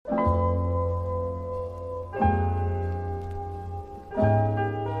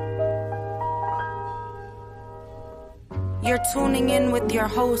You're tuning in with your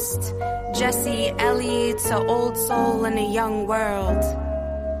host, Jesse Ellie, to Old Soul in a Young World.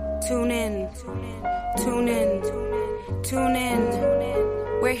 Tune in, tune in, tune in.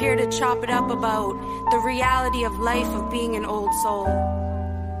 We're here to chop it up about the reality of life of being an old soul.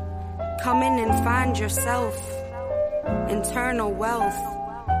 Come in and find yourself, internal wealth.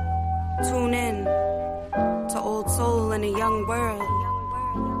 Tune in to Old Soul in a Young World.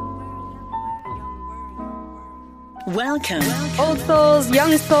 Welcome. Old souls,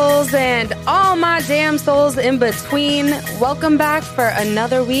 young souls, and all my damn souls in between. Welcome back for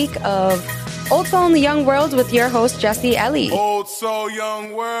another week of Old Soul in the Young World with your host, Jesse Ellie. Old Soul,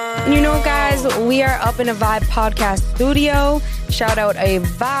 Young World. And you know, guys, we are up in a Vibe podcast studio. Shout out a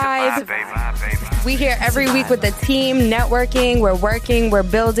Vibe. We here every week with the team, networking, we're working, we're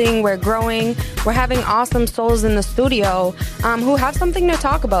building, we're growing. We're having awesome souls in the studio who have something to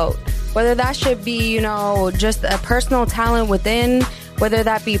talk about. Whether that should be, you know, just a personal talent within, whether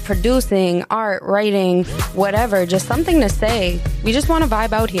that be producing, art, writing, whatever, just something to say. We just want to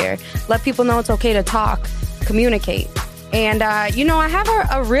vibe out here. Let people know it's okay to talk, communicate. And, you know, I have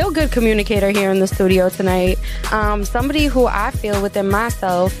a real good communicator here in the studio tonight. Somebody who I feel within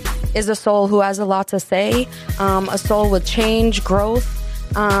myself is a soul who has a lot to say, a soul with change, growth,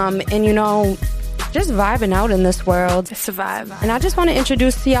 and, you know, just vibing out in this world. It's a vibe. And I just want to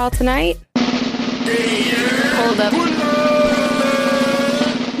introduce to y'all tonight. Hold up.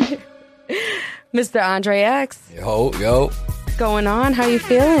 Mr. Andre X. Yo. What's going on? How you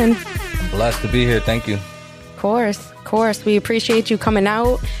feeling? I'm blessed to be here. Thank you. Of course. We appreciate you coming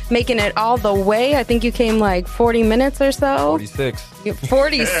out, making it all the way. I think you came like 40 minutes or so. 46.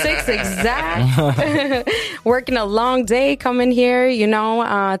 46 exact. Working a long day coming here. You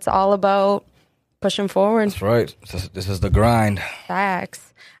know, it's all about pushing forward. That's right. This is the grind.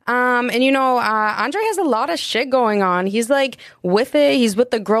 Facts. And you know, Andre has a lot of shit going on. He's like with it. He's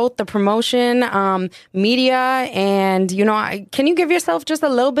with the growth, the promotion, media. And, you know, can you give yourself just a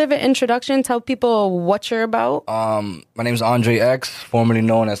little bit of an introduction? Tell people what you're about. My name is Andre X, formerly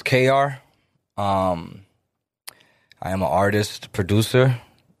known as KR. I am an artist, producer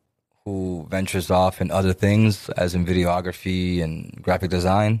who ventures off in other things, as in videography and graphic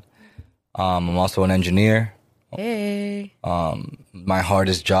design. I'm also an engineer. Hey. My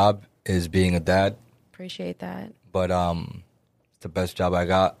hardest job is being a dad. Appreciate that. But it's the best job I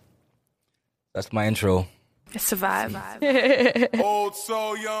got. That's my intro. It's a vibe. Old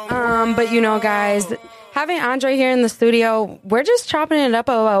Soul, Young World. But you know, guys, having Andre here in the studio, we're just chopping it up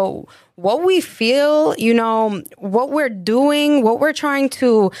about what we feel, you know, what we're doing, what we're trying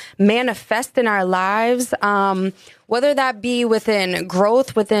to manifest in our lives, whether that be within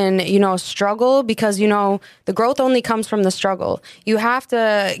growth, within, you know, struggle, because, you know, the growth only comes from the struggle. You have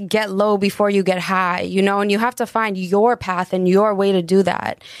to get low before you get high, you know, and you have to find your path and your way to do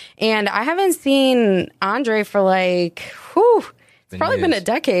that. And I haven't seen Andre for like, it's probably been a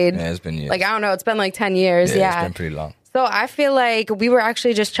decade. Yeah, it's been years. Like, I don't know, it's been like 10 years. Yeah. It's been pretty long. So I feel like we were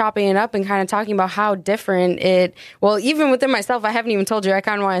actually just chopping it up and kind of talking about how different well, even within myself, I haven't even told you, I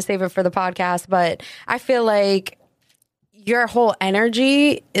kind of want to save it for the podcast, but I feel like your whole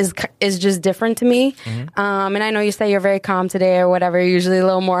energy is just different to me. Mm-hmm. And I know you say you're very calm today or whatever, usually a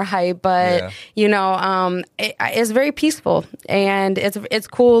little more hype, but you know, it's very peaceful and it's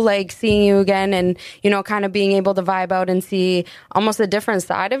cool, like seeing you again and, you know, kind of being able to vibe out and see almost a different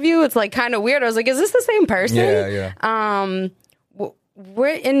side of you. It's like kind of weird. I was like, is this the same person? Yeah.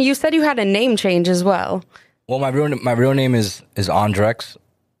 And you said you had a name change as well. Well, my real name is Andrex.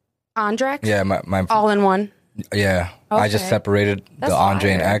 Andrex? Yeah, my all in one. Yeah, okay. I just separated That's the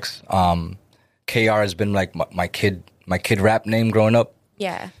Andre fire. and X. KR has been like my kid rap name growing up.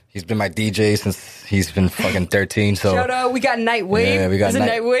 Yeah. He's been my DJ since he's been fucking 13. So shout out, we got Nightwave. Yeah, we got Is it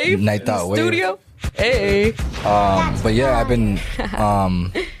Nightwave? Night Dot Wave. Studio. Hey. But yeah, I've been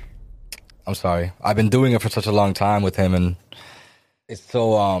I'm sorry. I've been doing it for such a long time with him, and it's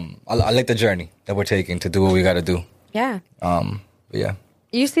so I like the journey that we're taking to do what we got to do. Yeah. But yeah.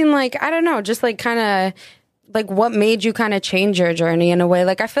 You seem like, I don't know, just like kind of like what made you kind of change your journey in a way?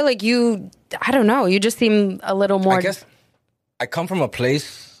 Like, I feel like you just seem a little more. I guess I come from a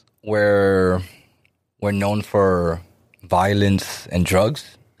place where we're known for violence and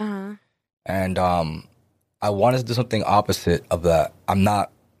drugs. Uh-huh. And I wanted to do something opposite of that. I'm not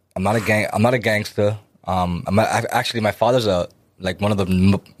a gangster. Actually, my father's one of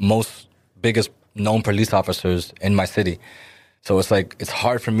the most biggest known police officers in my city. So it's like, it's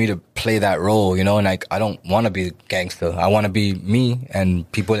hard for me to play that role, you know, and I don't want to be a gangster. I want to be me and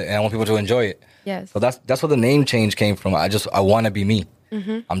I want people to enjoy it. Yes. So that's where the name change came from. I want to be me.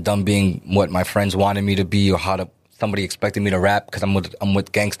 Mm-hmm. I'm done being what my friends wanted me to be or how somebody expecting me to rap because I'm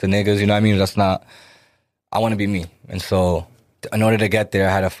with gangsta niggas. You know what I mean? That's not. I want to be me, and so in order to get there,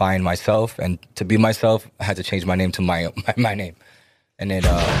 I had to find myself, and to be myself, I had to change my name to my name. And then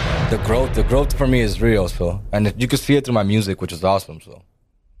the growth for me is real. So, and you can see it through my music, which is awesome. So,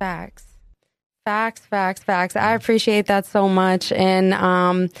 Facts. I appreciate that so much.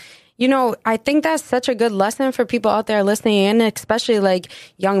 And, you know, I think that's such a good lesson for people out there listening in, especially like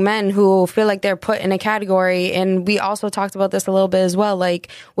young men who feel like they're put in a category. And we also talked about this a little bit as well. Like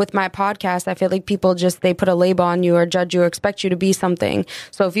with my podcast, I feel like people they put a label on you or judge you or expect you to be something.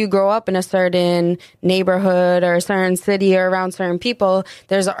 So if you grow up in a certain neighborhood or a certain city or around certain people,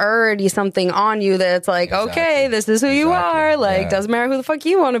 there's already something on you that's like, okay, this is who you are. Like, doesn't matter who the fuck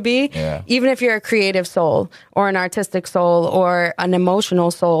you want to be. Yeah. Even if you're a creative soul or an artistic soul or an emotional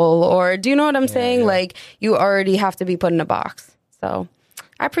soul. Or do you know what I'm saying? Yeah. Like, you already have to be put in a box. So,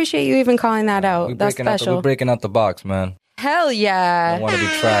 I appreciate you even calling that out. That's special. We're breaking out the box, man. Hell yeah. We want to be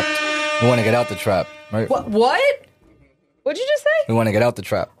trapped. We want to get out the trap, right? What? What'd you just say? We want to get out the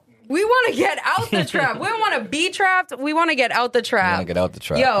trap. We want to get out the trap. We don't want to be trapped. We want to get out the trap. We want to get out the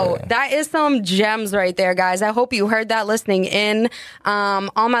trap. Yo, that is some gems right there, guys. I hope you heard that listening in.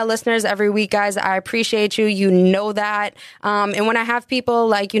 All my listeners every week, guys, I appreciate you. You know that. And when I have people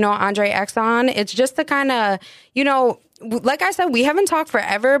like, you know, Andre X on, it's just to kind of, you know, like I said, we haven't talked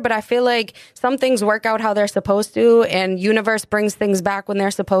forever, but I feel like some things work out how they're supposed to, and universe brings things back when they're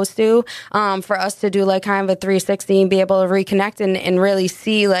supposed to, for us to do like kind of a 360 and be able to reconnect and really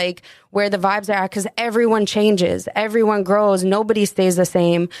see like where the vibes are at, because everyone changes, everyone grows, nobody stays the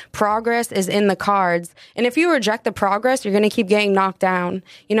same. Progress is in the cards. And if you reject the progress, you're going to keep getting knocked down.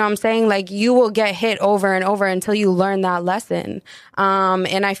 You know what I'm saying? Like, you will get hit over and over until you learn that lesson.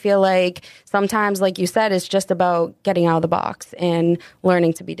 And I feel like sometimes, like you said, it's just about getting out of the box and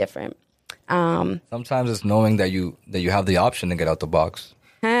learning to be different. Sometimes it's knowing that you have the option to get out the box.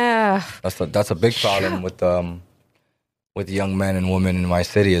 That's a big problem with young men and women in my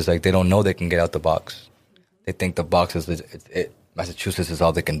city, is like they don't know they can get out the box. They think the box is it. Massachusetts is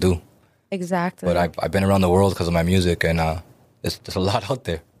all they can do. Exactly. But I've been around the world because of my music, and there's a lot out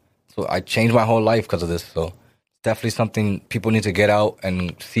there. So I changed my whole life because of this. So it's definitely something people need to get out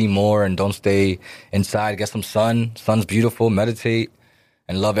and see more, and don't stay inside. Get some sun. Sun's beautiful. Meditate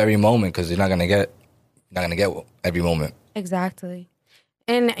and love every moment, because you're not gonna get every moment. Exactly.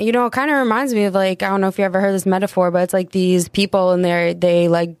 And, you know, it kind of reminds me of, like, I don't know if you ever heard this metaphor, but it's like these people and they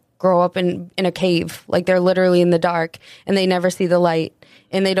like grow up in a cave. Like, they're literally in the dark and they never see the light,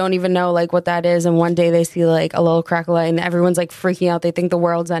 and they don't even know like what that is. And one day they see like a little crack of light and everyone's like freaking out. They think the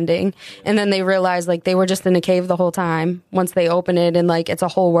world's ending. And then they realize like they were just in a cave the whole time once they open it, and like it's a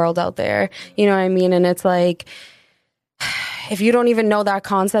whole world out there. You know what I mean? And it's like, if you don't even know that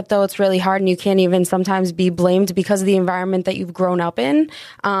concept, though, it's really hard, and you can't even sometimes be blamed because of the environment that you've grown up in,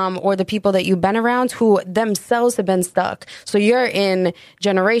 or the people that you've been around who themselves have been stuck. So you're in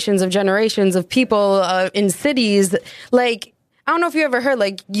generations of people in cities. Like, I don't know if you ever heard,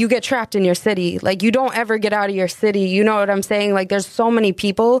 like, you get trapped in your city. Like, you don't ever get out of your city. You know what I'm saying? Like, there's so many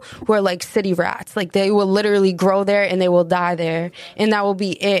people who are like city rats. Like, they will literally grow there and they will die there, and that will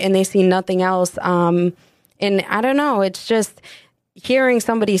be it, and they see nothing else. And I don't know, it's just hearing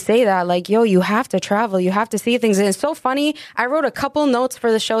somebody say that, like, yo, you have to travel, you have to see things. And it's so funny. I wrote a couple notes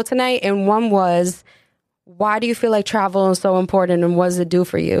for the show tonight, and one was, why do you feel like travel is so important, and what does it do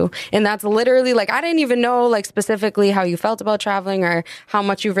for you? And that's literally, like, I didn't even know, like, specifically how you felt about traveling or how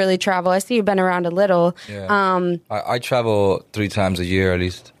much you really travel. I see you've been around a little. Yeah. I travel 3 times a year at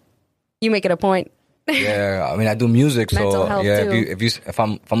least. You make it a point. Yeah, I mean, I do music, so yeah. Too. If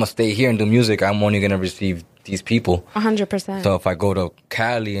I'm gonna stay here and do music, I'm only gonna receive these people. 100%. So if I go to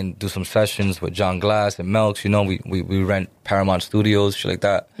Cali and do some sessions with John Glass and Melks, you know, we rent Paramount Studios, shit like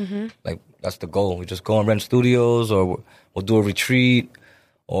that. Mm-hmm. Like, that's the goal. We just go and rent studios, or we'll do a retreat,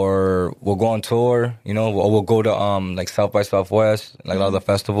 or we'll go on tour, you know, or we'll go to like South by Southwest, like a lot of the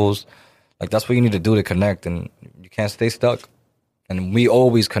festivals. Like, that's what you need to do to connect, and you can't stay stuck. And we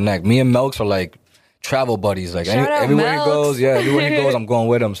always connect. Me and Melks are like travel buddies. Like, everywhere Melks. everywhere he goes, I'm going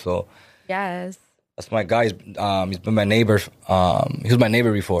with him. So yes, that's my guy. He's been my neighbor. He was my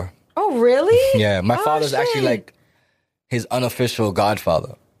neighbor before. Oh, really? Yeah, my father's actually like his unofficial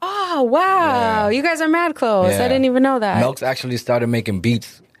godfather. Oh, wow. Yeah. You guys are mad close. Yeah. I didn't even know that. Melks actually started making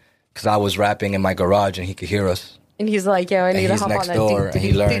beats because I was rapping in my garage and he could hear us. And he's like, yo, I need to hop on that. He's next door, and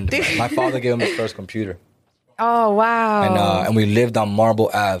he learned. My father gave him his first computer. Oh, wow. And we lived on Marble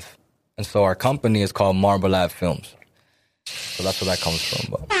Ave. And so our company is called Marble Ave Films. So that's where that comes from.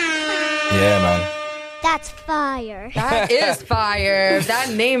 But yeah, man. That's fire. That is fire.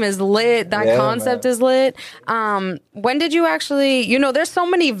 That name is lit. That concept is lit. When did you actually, there's so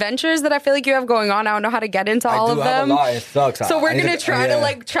many ventures that I feel like you have going on. I don't know how to get into all of them. I have a lot. It sucks. So we're going to try to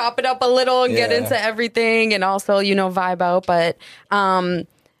like chop it up a little and get into everything and also, vibe out. But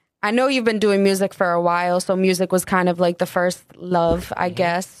I know you've been doing music for a while, so music was kind of like the first love, I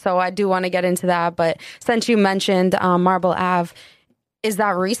guess. So I do want to get into that. But since you mentioned Marble Ave, is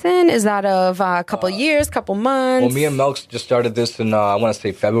that recent? Is that of a couple years, couple months? Well, me and Melks just started this in, I want to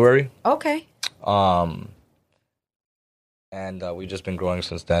say February. Okay. And we've just been growing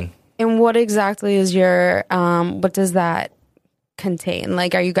since then. And what exactly is your, what does that contain?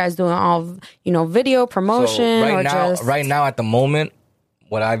 Like, are you guys doing all, video promotion? So right now, at the moment,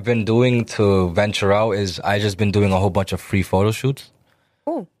 what I've been doing to venture out is I just been doing a whole bunch of free photo shoots.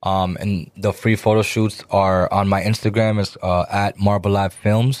 Ooh. And the free photo shoots are on my Instagram. It's at Marble Ave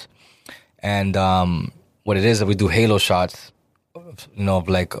Films. And what it is we do halo shots, of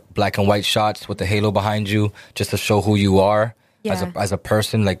like black and white shots with the halo behind you, just to show who you are as a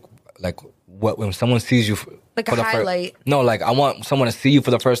person. Like what when someone sees you, like a highlight. I want someone to see you for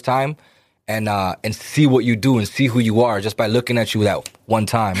the first time. And see what you do and see who you are just by looking at you that one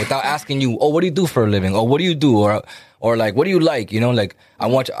time without asking you, oh, what do you do for a living? Or what do you do? Or like, what do you like?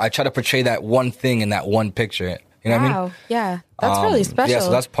 I try to portray that one thing in that one picture. You know what I mean? Yeah. That's really special. Yeah,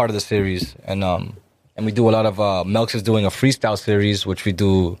 so that's part of the series. And we do a lot of, Melks is doing a freestyle series, which we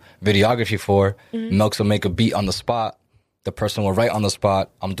do videography for. Melks will make a beat on the spot. The person will write on the spot.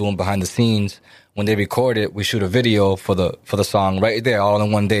 I'm doing behind the scenes. When they record it, we shoot a video for the song right there, all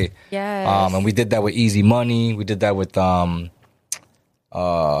in one day. Yes. And we did that with Easy Money. We did that with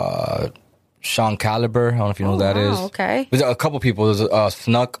Sean Caliber. I don't know if you know who that is. Okay. There's a couple people. There's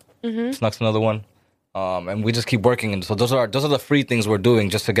Snuck. Snuck's another one. And we just keep working. And so those are the free things we're doing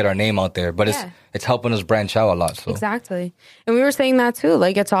just to get our name out there. But it's helping us branch out a lot. So. Exactly. And we were saying that too.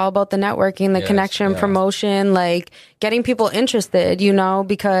 Like, it's all about the networking, the connection, promotion, like getting people interested,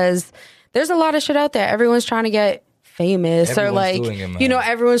 because there's a lot of shit out there. Everyone's trying to get famous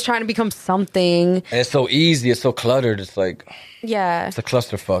everyone's trying to become something. And it's so easy. It's so cluttered. It's like, it's a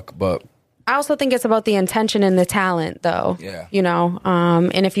clusterfuck. But I also think it's about the intention and the talent, though. Yeah.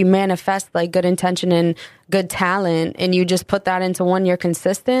 And if you manifest like good intention and good talent and you just put that into one, you're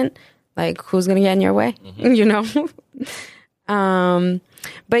consistent, like who's going to get in your way,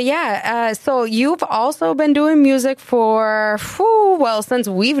 But yeah, so you've also been doing music for, since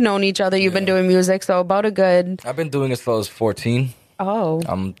we've known each other, you've been doing music. So about a good... I've been doing this since I was 14. Oh.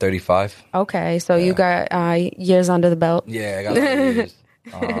 I'm 35. Okay, so you got years under the belt. Yeah, I got a lot of years.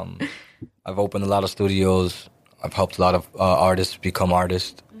 I've opened a lot of studios. I've helped a lot of artists become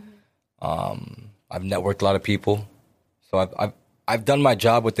artists. I've networked a lot of people. So I've done my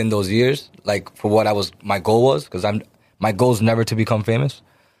job within those years, like for what my goal was, because my goal is never to become famous.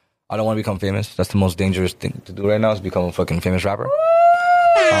 I don't want to become famous. That's the most dangerous thing to do right now, is become a fucking famous rapper. You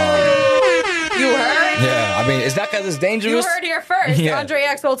heard? Yeah, I mean, it's not because it's dangerous. You heard here first. Andre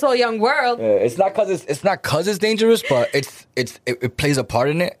XO told Young World. Yeah, it's not because it's dangerous, but it plays a part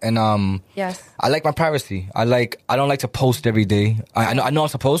in it. And yes, I like my privacy. I don't like to post every day. I know I'm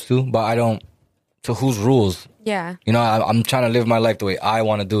supposed to, but I don't. To whose rules? Yeah. I'm trying to live my life the way I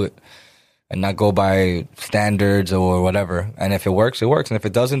want to do it, and not go by standards or whatever. And if it works, it works. And if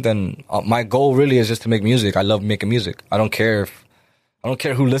it doesn't, then my goal really is just to make music. I love making music. I don't care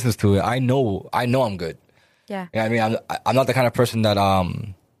who listens to it. I know I'm good. Yeah. You know what I mean? I'm not the kind of person that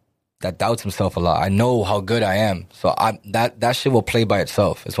doubts himself a lot. I know how good I am. So that shit will play by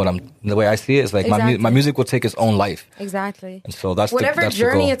itself. It's the way I see it. It's like exactly. my music will take its own life. Exactly. And so that's whatever that's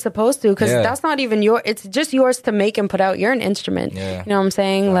journey the goal. It's supposed to, because that's not even it's just yours to make and put out. You're an instrument. Yeah. You know what I'm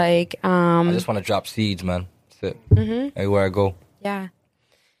saying? Yeah. Like, I just want to drop seeds, man. That's it. Everywhere I go. Yeah.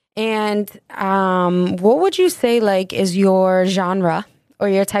 And what would you say like is your genre or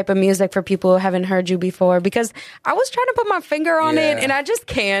your type of music for people who haven't heard you before? Because I was trying to put my finger on it and I just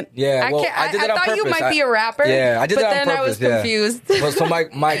can't. Yeah, I thought you might be a rapper. Yeah, I did that on purpose. But then I was confused. Well, so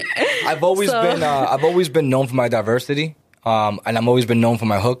I've always been known for my diversity, and I've always been known for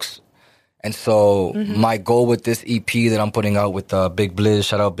my hooks. And so my goal with this EP that I'm putting out with Big Blizz,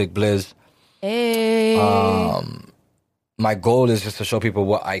 shout out Big Blizz. Hey. My goal is just to show people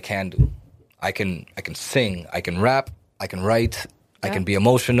what I can do. I can sing, I can rap, I can write. I can be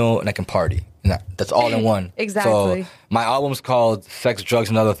emotional, and I can party. And that's all in one. Exactly. So my album's called Sex, Drugs,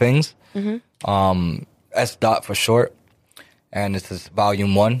 and Other Things. S. for short. And this is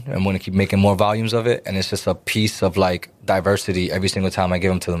volume 1. I'm going to keep making more volumes of it. And it's just a piece of like diversity every single time I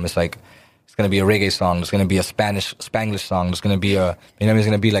give them to them. It's like It's gonna be a reggae song. There's gonna be a Spanglish song. There's gonna be it's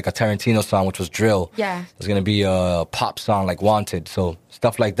gonna be like a Tarantino song, which was drill. Yeah. There's gonna be a pop song like Wanted. So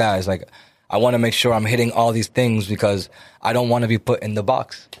stuff like that is like, I want to make sure I'm hitting all these things because I don't want to be put in the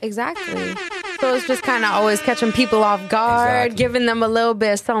box. Exactly. So it's just kind of always catching people off guard, giving them a little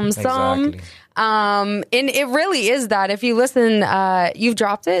bit of some. Exactly. And it really is that. If you listen, you've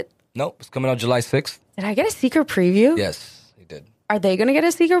dropped it? Nope, it's coming out July 6th. Did I get a secret preview? Yes, you did. Are they going to get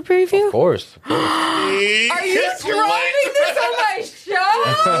a secret preview? Of course. Are you dropping this on my show?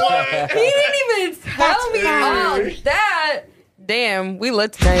 He didn't even tell me all that. Damn, we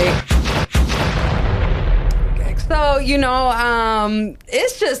lit tonight. So,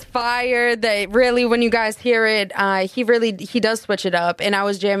 it's just fire that really when you guys hear it, he does switch it up. And I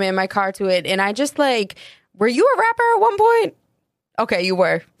was jamming in my car to it. And I just were you a rapper at one point? Okay, you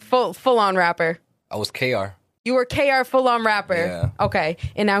were. Full on rapper. I was KR. You were KR full on rapper. Yeah. Okay.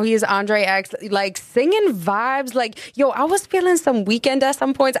 And now he is Andre X, singing vibes. I was feeling some Weekend at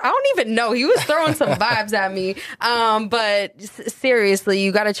some points. I don't even know. He was throwing some vibes at me. But seriously,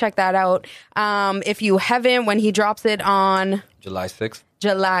 you got to check that out. If you haven't, when he drops it on July 6th.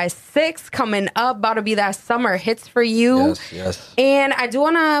 July 6th, coming up, about to be that summer hits for you. Yes. And I do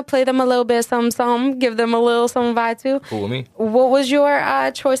want to play them a little bit, some, give them a little some vibe too. Cool with me. What was your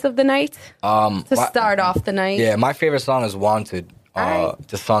choice of the night? Start off the night. Yeah, my favorite song is Wanted. Right.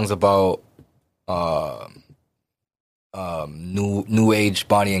 The song's about new age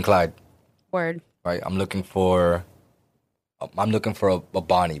Bonnie and Clyde. Word. Right. I'm looking for a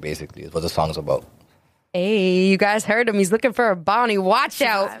Bonnie, basically, is what the song's about. Hey, you guys heard him. He's looking for a Bonnie. Watch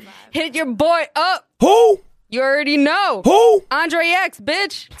out. Hit your boy up. Who? You already know. Who? Andre X,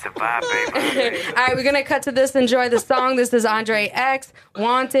 bitch. It's a vibe, baby. All right, we're going to cut to this. Enjoy the song. This is Andre X,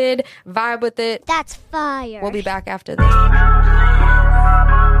 Wanted. Vibe with it. That's fire. We'll be back after this.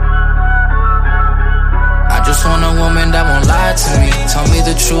 I just want a woman that won't lie to me. Tell me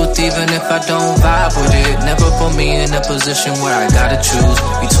the truth even if I don't vibe with it. Never put me in a position where I gotta choose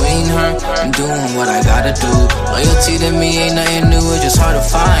between her and doing what I gotta do. Loyalty to me ain't nothing new, it's just hard to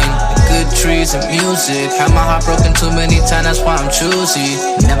find. Good trees and music. Had my heart broken too many times, that's why I'm choosy.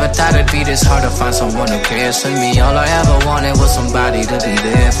 Never thought it'd be this hard to find someone who cares for me. All I ever wanted was somebody to be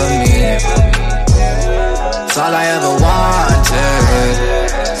there for me. It's all I ever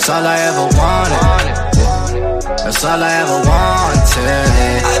wanted. It's all I ever wanted. That's all I ever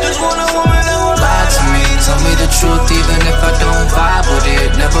wanted. I just want a woman that won't lie to me. Tell me the truth even if I don't vibe with it.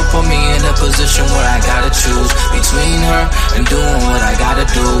 Never put me in a position where I gotta choose between her and doing what I gotta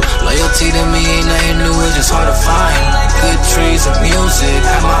do. Loyalty to me ain't nothing new, it's just hard to find. Good trees and music.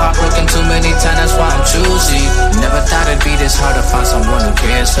 Had my heart broken too many times, that's why I'm choosy. Never thought it'd be this hard to find someone who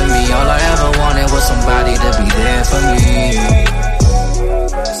cares for me. All I ever wanted was somebody to be there for me.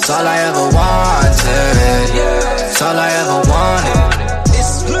 It's all I ever wanted. It's all I ever wanted.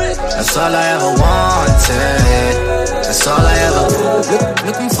 That's all I ever wanted. That's all I ever wanted.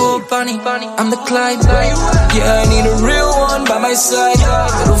 Looking for a Bonnie, I'm the Clyde. Yeah, I need a real one by my side.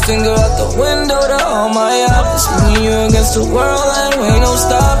 Little finger out the window to all my options. Me and you against the world and ain't no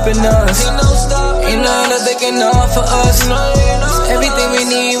stopping us. Ain't nothing that they can offer us. Everything we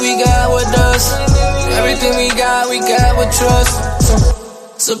need, we got with us. Everything we got with trust.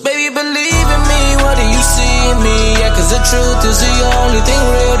 So baby, believe in me, what do you see in me? Yeah, cause the truth is the only thing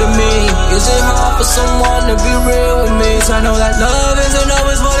real to me. Is it hard for someone to be real with me? So I know that love isn't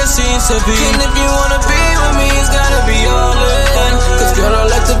always what it seems to be. And if you wanna be with me, it's gotta be all in. Cause girl, I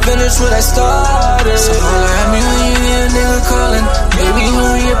like to finish what I started. So holla at me when you hear a nigga calling. Baby,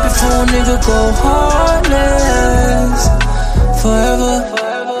 hurry up before a nigga go heartless. Forever.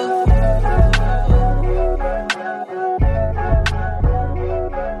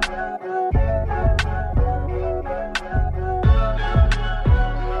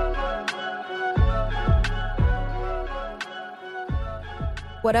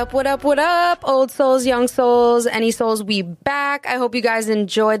 What up, what up, what up? Old souls, young souls, any souls, we back. I hope you guys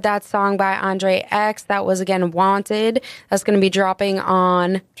enjoyed that song by Andre X. That was, again, Wanted. That's going to be dropping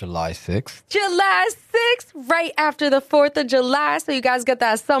on July 6th. July 6th, right after the 4th of July. So you guys got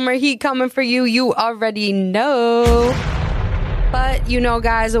that summer heat coming for you. You already know. But,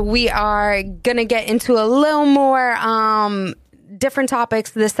 guys, we are going to get into a little more different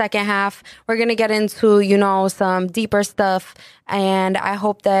topics this second half. We're going to get into, you know, some deeper stuff. And I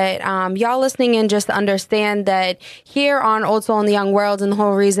hope that y'all listening in just understand that here on Old Soul in the Young World, and the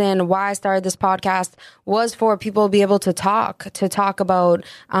whole reason why I started this podcast was for people to be able to talk about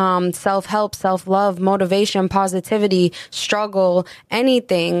self-help, self-love, motivation, positivity, struggle,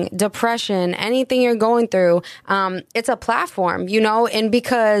 anything, depression, anything you're going through. It's a platform, you know, and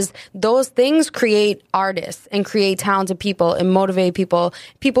because those things create artists and create talented people and motivate people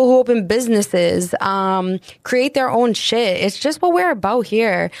who open businesses, create their own shit. It's just what we're about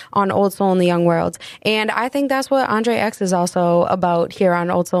here on Old Soul in the Young World. And I think that's what Andre X is also about here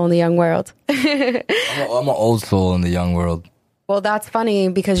on Old Soul in the Young World. I'm an old soul in the young world. Well, that's funny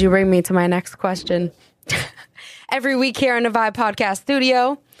because you bring me to my next question. Every week here in the Vibe Podcast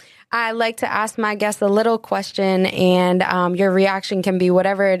Studio, I like to ask my guests a little question, and your reaction can be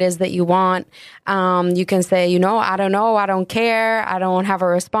whatever it is that you want. You can say, you know, I don't know, I don't care, I don't have a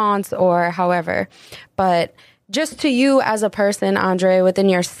response, or however. But just to you as a person, Andre, within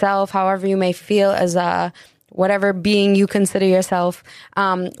yourself, however you may feel as a whatever being you consider yourself,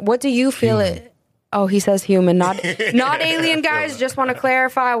 what do you feel it? Oh, he says human, not alien, guys. Just want to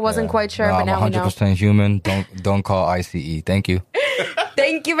clarify. I wasn't quite sure, but now we know. I'm 100% human. Don't call ICE. Thank you.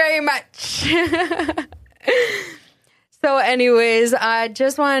 Thank you very much. So anyways, I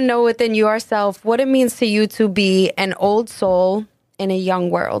just want to know within yourself what it means to you to be an old soul in a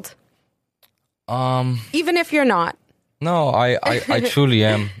young world. Even if you're not. No, I truly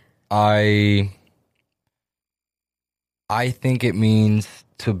am. I think it means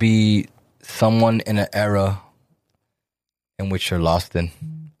to be someone in an era in which you're lost in.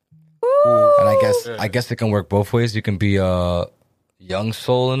 Ooh. And I guess it can work both ways. You can be a young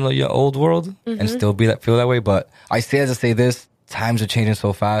soul in the old world and still feel that way. But I say this, times are changing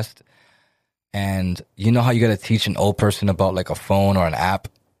so fast. And you know how you got to teach an old person about like a phone or an app?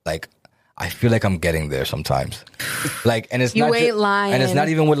 Like, I feel like I'm getting there sometimes. Like, and it's lying. And it's not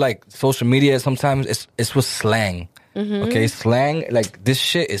even with like social media. Sometimes it's with slang. Okay, slang, like this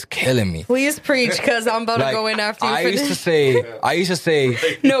shit is killing me. Please preach, because I'm about to go in after you. I used to say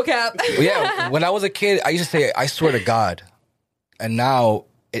no cap. Yeah, when I was a kid, I used to say, I swear to God. And now,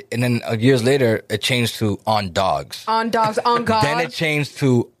 and then years later, it changed to on dogs. On dogs, on God. Then it changed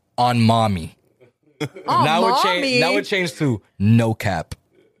to on mommy. Now it changed to no cap.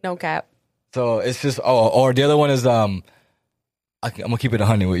 No cap. So it's just, or the other one is, I'm gonna keep it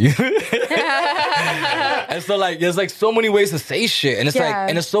 100 with you. And so like, there's like so many ways to say shit. And it's like,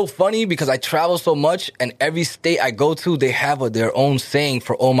 and it's so funny because I travel so much and every state I go to, they have their own saying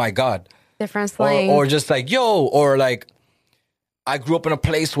for, oh my God. Different slang. Or just like, yo, or like, I grew up in a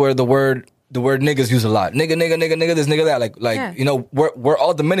place where the word niggas use a lot. Nigga, this, nigga, that. Like you know, we're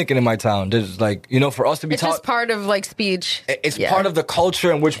all Dominican in my town. There's like, you know, for us to be it's just part of like speech. It's part of the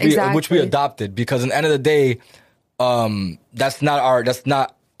culture in which we adopted. Because at the end of the day, that's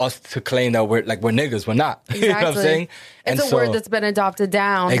not us to claim that we're niggas. We're not. Exactly. You know what I'm saying? It's a word that's been adopted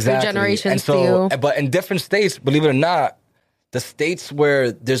down through generations. And so, but in different states, believe it or not, the states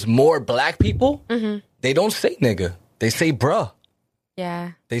where there's more black people, they don't say nigga. They say bruh.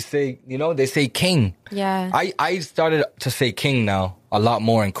 Yeah. They say, they say king. Yeah. I started to say king now a lot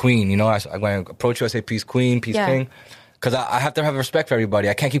more in queen. You know, when I approach you, I say peace queen, peace king. Because I have to have respect for everybody.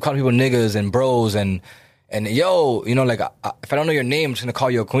 I can't keep calling people niggas and bros and yo, you know, like, if I don't know your name, I'm just going to call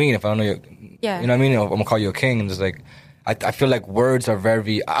you a queen. If I don't know you know what I mean? I'm going to call you a king. And just like, I feel like words are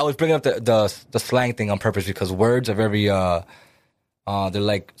very, I was bringing up the slang thing on purpose because words are very, they're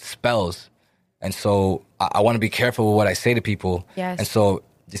like spells. And so I want to be careful with what I say to people. Yes. And so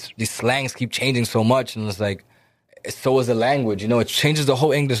these slangs keep changing so much. And it's like, so is the language, you know, it changes the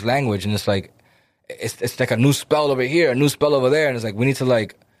whole English language. And it's like, it's like a new spell over here, a new spell over there. And it's like, we need to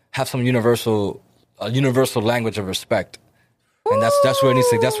like have some universal language of respect. And that's where it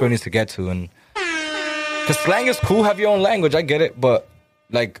needs to get to. And because slang is cool, have your own language, I get it. But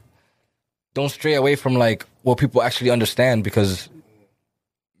like, don't stray away from like what people actually understand, because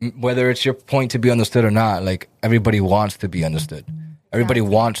whether it's your point to be understood or not, like everybody wants to be understood. Everybody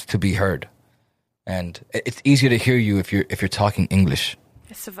wants to be heard. And it's easier to hear you if you're talking English.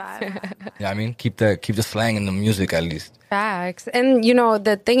 It's a vibe. You know what I mean? Keep the slang in the music at least. Facts. And you know,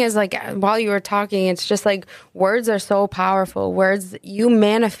 the thing is, like, while you were talking, it's just like words are so powerful. Words, you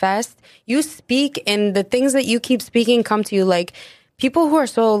manifest, you speak, and the things that you keep speaking come to you. Like, people who are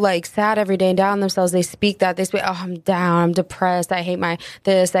so like sad every day and down on themselves, they speak that. They speak, oh, I'm down, I'm depressed, I hate my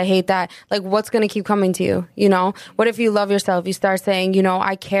this, I hate that. Like, what's going to keep coming to you? You know, what if you love yourself? You start saying, you know,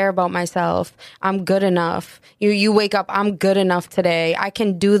 I care about myself. I'm good enough. You wake up, I'm good enough today. I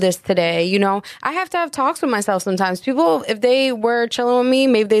can do this today. You know, I have to have talks with myself sometimes. People, if they were chilling with me,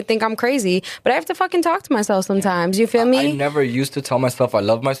 maybe they think I'm crazy, but I have to fucking talk to myself sometimes. You feel me? I never used to tell myself I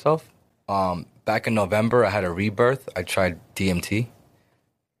love myself. Back in November, I had a rebirth. I tried DMT.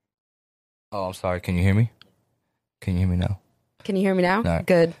 Oh, I'm sorry. Can you hear me? Can you hear me now? Can you hear me now? No.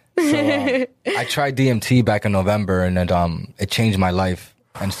 Good. So, I tried DMT back in November, and it changed my life.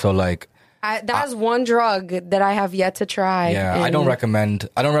 And so, like, that is one drug that I have yet to try. Yeah, I don't recommend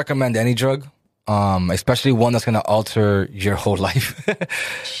any drug, especially one that's gonna alter your whole life.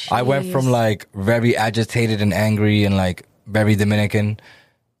 I went from like very agitated and angry and like very Dominican,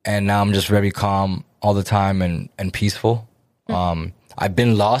 and now I'm just very calm all the time and peaceful. I've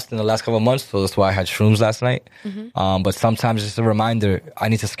been lost in the last couple of months, so that's why I had shrooms last night. But sometimes it's a reminder, I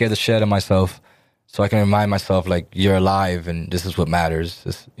need to scare the shit out of myself so I can remind myself, like, you're alive and this is what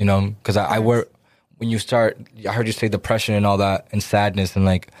matters. You know, because I work, when you start, I heard you say depression and all that and sadness, and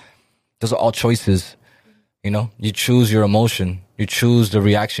like, those are all choices. You know, you choose your emotion. You choose the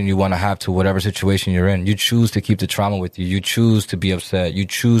reaction you want to have to whatever situation you're in. You choose to keep the trauma with you. You choose to be upset. You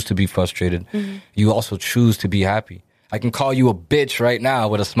choose to be frustrated. You also choose to be happy. I can call you a bitch right now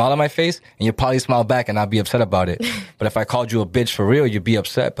with a smile on my face, and you'll probably smile back and I'll be upset about it. But if I called you a bitch for real, you'd be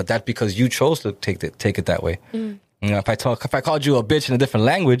upset. But that's because you chose to take it that way. You know, if I called you a bitch in a different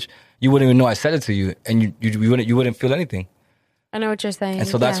language, you wouldn't even know I said it to you, and you wouldn't feel anything. I know what you're saying. And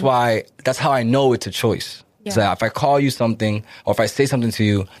so that's how I know it's a choice. Yeah. So if I call you something, or if I say something to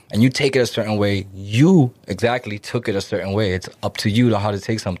you and you take it a certain way, you exactly took it a certain way. It's up to you to how to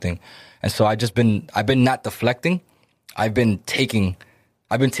take something. And so I've been not deflecting. I've been taking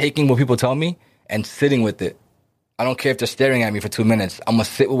what people tell me and sitting with it. I don't care if they're staring at me for 2 minutes. I'm going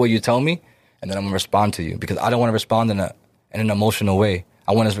to sit with what you tell me, and then I'm going to respond to you, because I don't want to respond in an emotional way.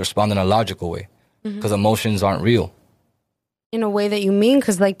 I want to respond in a logical way, because emotions aren't real. In a way that you mean,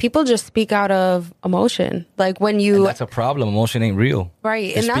 because like people just speak out of emotion. Like when you... And that's a problem. Emotion ain't real.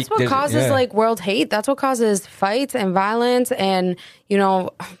 Right. And that's what causes like world hate. That's what causes fights and violence and, you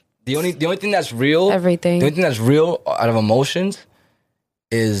know... The only thing that's real... Everything. The only thing that's real out of emotions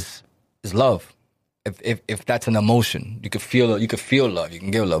is love. If that's an emotion. You could feel love, you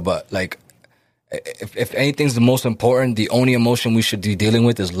can give love. But like, if anything's the most important, the only emotion we should be dealing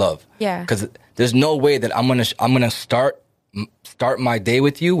with is love. Yeah. Because there's no way that I'm gonna start my day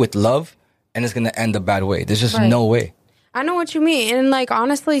with you with love, and it's gonna end a bad way. There's just no way. I know what you mean. And like,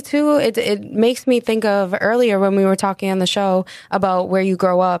 honestly too, it makes me think of earlier when we were talking on the show about where you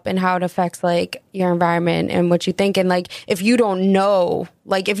grow up and how it affects like your environment and what you think. And like, if you don't know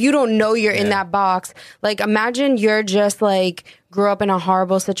you're in that box, like imagine you're just like grew up in a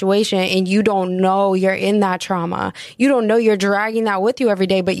horrible situation and you don't know you're in that trauma. You don't know you're dragging that with you every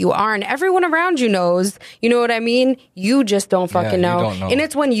day, but you aren't. Everyone around you knows. You know what I mean? You just don't fucking know. You don't know. And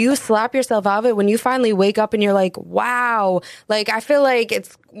it's when you slap yourself out of it, when you finally wake up and you're like, wow. Like, I feel like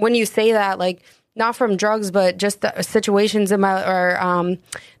it's when you say that, like, not from drugs, but just the situations in my, or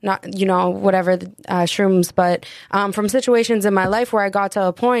not, you know, whatever, shrooms, but from situations in my life where I got to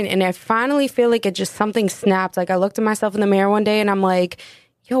a point and I finally feel like it just something snapped. Like I looked at myself in the mirror one day and I'm like,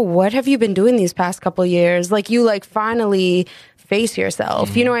 yo, what have you been doing these past couple years? Like you like finally face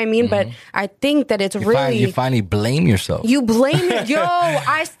yourself. You know what I mean? But I think that it's you finally blame yourself. You blame it. Yo,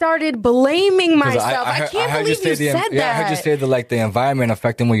 I started blaming myself. I can't believe you said that. Yeah, I heard you say that like the environment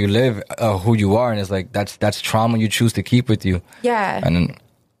affecting where you live, who you are, and it's like that's trauma you choose to keep with you. Yeah. And then,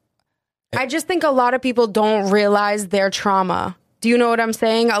 I just think a lot of people don't realize their trauma. Do you know what I'm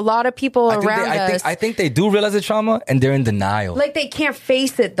saying? A lot of people around us. I think they do realize the trauma, and they're in denial. Like they can't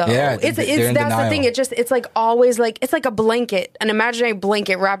face it though. Yeah, that's the thing. It's like always like it's like a blanket, an imaginary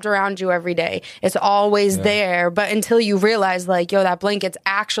blanket wrapped around you every day. It's always there, but until you realize like, yo, that blanket's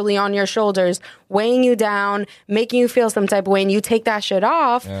actually on your shoulders, weighing you down, making you feel some type of way, and you take that shit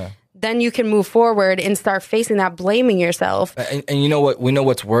off. Yeah. Then you can move forward and start facing that, blaming yourself. And you know what? We know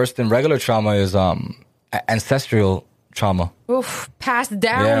what's worse than regular trauma is ancestral trauma. Oof, passed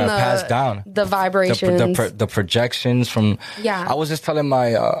down the vibrations. The projections from... Yeah. I was just telling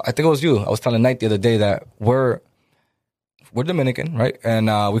I think it was you. I was telling Knight the other day that we're Dominican, right? And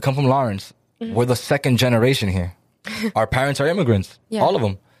we come from Lawrence. We're the second generation here. Our parents are immigrants. Yeah. All of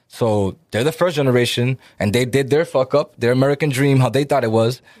them. So they're the first generation, and they did their fuck up, their American dream, how they thought it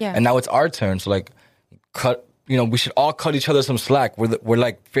was. Yeah. And now it's our turn. So like, we should all cut each other some slack. We're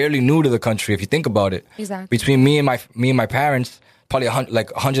like fairly new to the country, if you think about it. Exactly. Between me and my parents, probably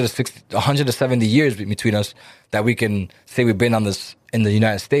 170 years between us that we can say we've been on this in the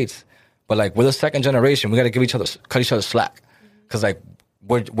United States. But like we're the second generation, we got to cut each other slack, because like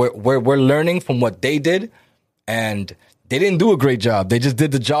we're learning from what they did, and they didn't do a great job. They just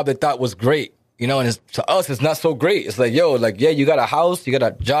did the job they thought was great, you know. And to us, it's not so great. It's like, yo, like, yeah, you got a house, you got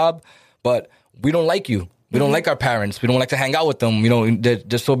a job, but we don't like you. We don't like our parents. We don't like to hang out with them. You know,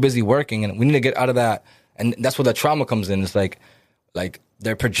 they're so busy working, and we need to get out of that. And that's where the trauma comes in. It's like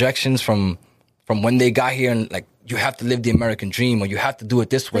their projections from when they got here, and like, you have to live the American dream, or you have to do it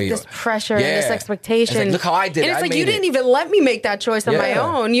this way. Like this pressure, this expectation. It's like, look how I did it. And it's like, you didn't even let me make that choice on my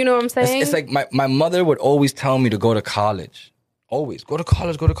own. You know what I'm saying? It's like my mother would always tell me to go to college. Always. Go to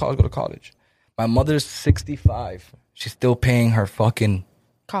college, go to college, go to college. My mother's 65. She's still paying her fucking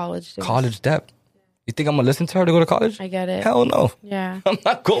college debt. You think I'm going to listen to her to go to college? I get it. Hell no. Yeah. I'm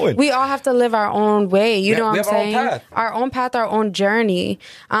not going. We all have to live our own way. You know what I'm saying? Our own path. Our own journey.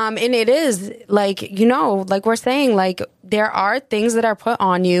 And it is like, you know, like we're saying, like there are things that are put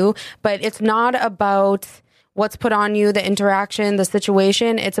on you, but it's not about what's put on you, the interaction, the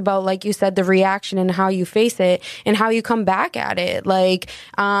situation. It's about, like you said, the reaction and how you face it and how you come back at it. Like,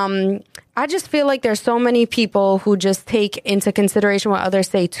 I just feel like there's so many people who just take into consideration what others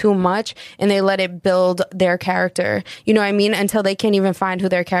say too much, and they let it build their character. You know what I mean? Until they can't even find who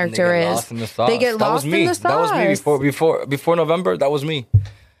their character is. Lost in the sauce. They get lost in the sauce. That was me before November. That was me.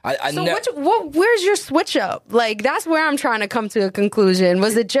 Where's your switch up? Like, that's where I'm trying to come to a conclusion.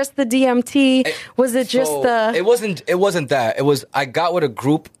 Was it just the DMT? Was it just the... It wasn't that. It was, I got with a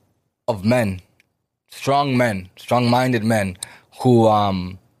group of men, strong-minded men,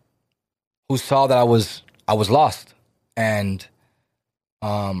 who saw that I was lost, and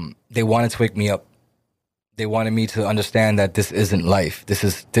they wanted to wake me up. They wanted me to understand that this isn't life.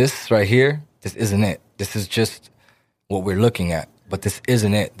 This right here, this isn't it. This is just what we're looking at. But this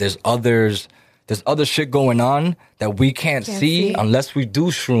isn't it. There's other shit going on that we can't see unless we do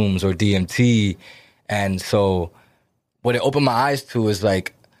shrooms or DMT. And so what it opened my eyes to is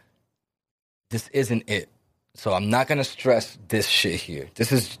like, this isn't it. So I'm not going to stress this shit here.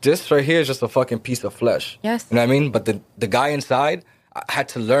 This right here is just a fucking piece of flesh. Yes. You know what I mean? But the guy inside, I had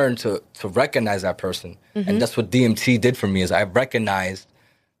to learn to recognize that person. Mm-hmm. And that's what DMT did for me, is I recognized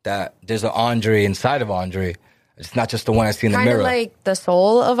that there's an Andre inside of Andre. It's not just the one I see in the mirror. Kind of like the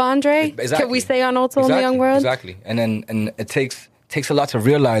soul of Andre. Exactly. Can we say on Old Soul in the Young World? Exactly. And it takes a lot to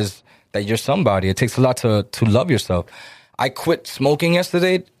realize that you're somebody. It takes a lot to love yourself. I quit smoking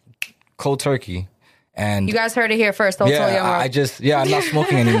yesterday, cold turkey. And you guys heard it here first. Old Soul Young World. I'm not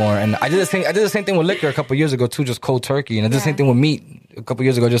smoking anymore. And I did the same thing with liquor a couple years ago too, just cold turkey. And I did the same thing with meat a couple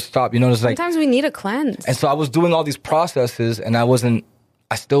years ago, just stop. You know, it's like sometimes we need a cleanse. And so I was doing all these processes, and I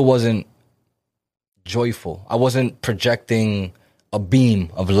still wasn't joyful. I wasn't projecting a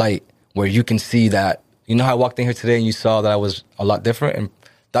beam of light where you can see that. You know how I walked in here today and you saw that I was a lot different, and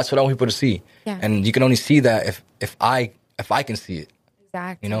that's what I want people to see. Yeah. And you can only see that if I can see it.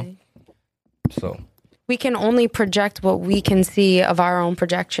 Exactly. You know? So we can only project what we can see of our own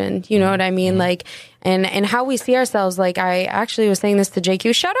projection. You know what I mean? Mm-hmm. Like, and how we see ourselves. Like, I actually was saying this to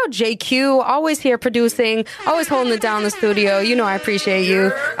JQ. Shout out JQ. Always here producing, always holding it down in the studio. You know, I appreciate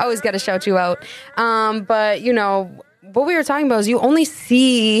you. I always got to shout you out. But you know, what we were talking about is you only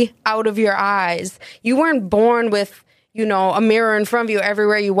see out of your eyes. You weren't born with, you know, a mirror in front of you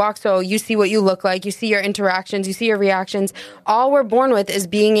everywhere you walk. So you see what you look like. You see your interactions. You see your reactions. All we're born with is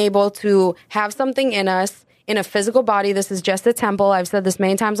being able to have something in us, in a physical body. This is just a temple. I've said this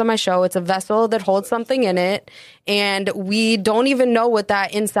many times on my show. It's a vessel that holds something in it. And we don't even know what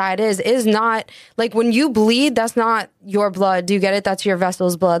that inside is. Is not, like, when you bleed, that's not your blood. Do you get it? That's your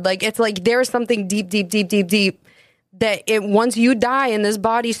vessel's blood. Like, it's like there's something deep, deep, deep, deep, deep. That once you die and this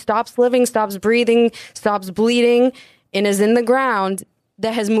body stops living, stops breathing, stops bleeding, and is in the ground,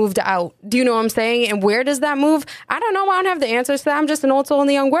 that has moved out. Do you know what I'm saying? And where does that move? I don't know. I don't have the answers to that. I'm just an old soul in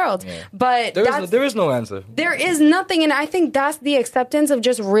the young world. Yeah. But there is no answer. There is nothing. And I think that's the acceptance of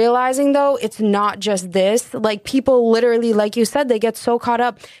just realizing, though, it's not just this. Like, people literally, like you said, they get so caught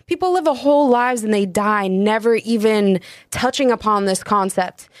up. People live a whole lives and they die never even touching upon this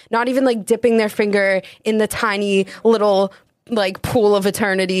concept. Not even like dipping their finger in the tiny little like pool of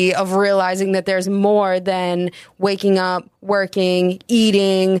eternity of realizing that there's more than waking up, working,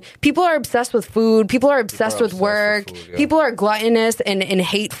 eating. People are obsessed with food. People are obsessed with work. With food, yeah. People are gluttonous and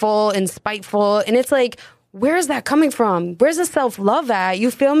hateful and spiteful. And it's like, where's that coming from? Where's the self-love at?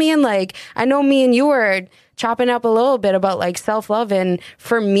 You feel me? And like, I know me and you were chopping up a little bit about like self-love. And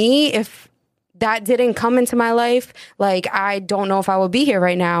for me, if that didn't come into my life, like, I don't know if I would be here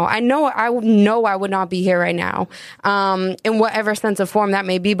right now. I know I would not be here right now, in whatever sense of form that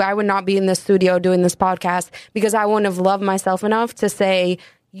may be, but I would not be in this studio doing this podcast because I wouldn't have loved myself enough to say,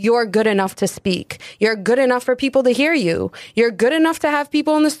 you're good enough to speak. You're good enough for people to hear you. You're good enough to have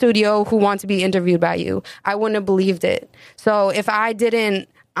people in the studio who want to be interviewed by you. I wouldn't have believed it. So if I didn't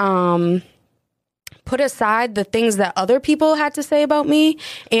put aside the things that other people had to say about me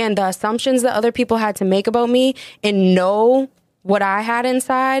and the assumptions that other people had to make about me and know what I had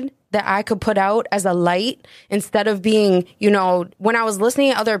inside that I could put out as a light instead of being, when I was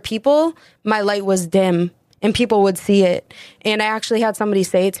listening to other people, my light was dim. And people would see it. And I actually had somebody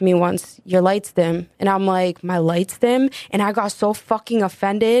say it to me once, your light's dim. And I'm like, my light's dim? And I got so fucking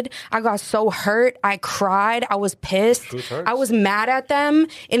offended. I got so hurt. I cried. I was pissed. I was mad at them.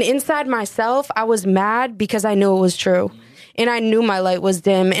 And inside myself, I was mad because I knew it was true. And I knew my light was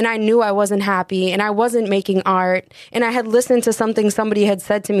dim. And I knew I wasn't happy. And I wasn't making art. And I had listened to something somebody had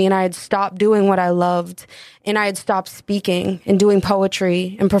said to me. And I had stopped doing what I loved. And I had stopped speaking and doing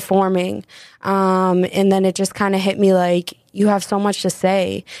poetry and performing. And then it just kind of hit me like, you have so much to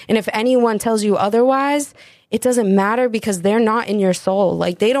say. And if anyone tells you otherwise, it doesn't matter because they're not in your soul.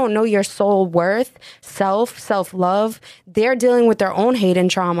 Like, they don't know your soul worth, self-love. They're dealing with their own hate and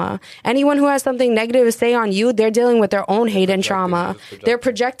trauma. Anyone who has something negative to say on you, they're dealing with their own hate and trauma. They're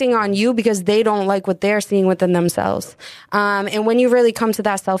projecting on you because they don't like what they're seeing within themselves. And when you really come to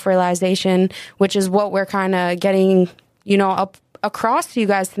that self-realization, which is what we're kind of getting, up across to you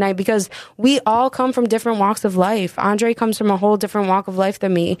guys tonight, because we all come from different walks of life. Andre comes from a whole different walk of life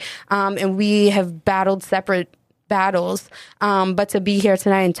than me. And we have battled separate battles. But to be here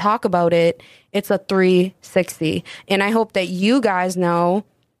tonight and talk about it, it's a 360. And I hope that you guys know,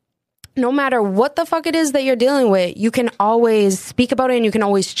 no matter what the fuck it is that you're dealing with, you can always speak about it and you can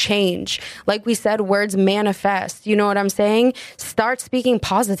always change. Like we said, words manifest. You know what I'm saying? Start speaking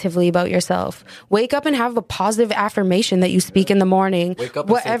positively about yourself. Wake up and have a positive affirmation that you speak in the morning. Wake up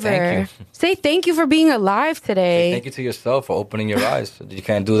whatever. And say thank you. Say thank you for being alive today. Say thank you to yourself for opening your eyes. You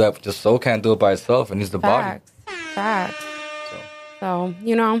can't do that. The soul can't do it by itself. It needs the Facts. So,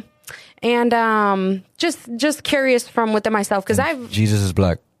 and just curious from within myself, because Jesus is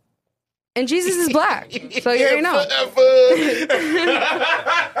black. And Jesus is black. So you already know.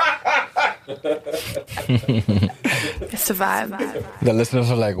 It's a vibe. The listeners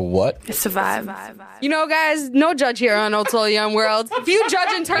are like, what? It's a vibe. Guys, no judge here on Old Soul Young World. If you judge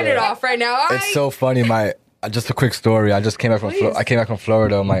and turn it off right now. It's so funny. Just a quick story. I just came back from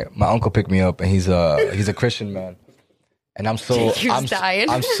Florida. My uncle picked me up, and he's a Christian man. And I'm so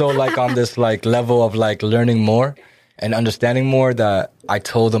like on this like level of like learning more and understanding more that I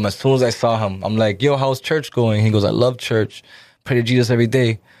told him as soon as I saw him, I'm like, yo, how's church going? He goes, I love church. Pray to Jesus every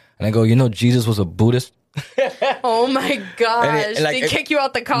day. And I go, Jesus was a Buddhist? Oh my gosh. Did he kick you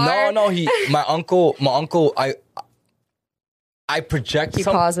out the car? No, my uncle, I project. He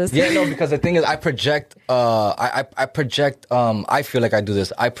pauses. Yeah, no, because the thing is, I project, I feel like I do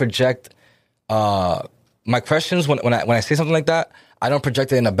this. I project, my questions when I say something like that, I don't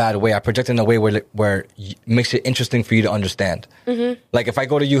project it in a bad way. I project it in a way where it makes it interesting for you to understand. Mm-hmm. Like if I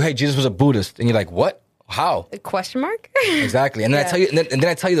go to you, hey, Jesus was a Buddhist, and you're like, what? How? A question mark? Exactly. And then I tell you, and then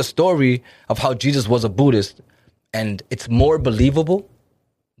I tell you the story of how Jesus was a Buddhist, and it's more believable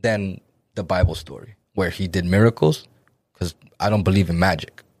than the Bible story where he did miracles, because I don't believe in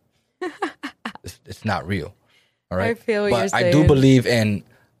magic. It's not real. All right. I feel what you're saying. I do believe in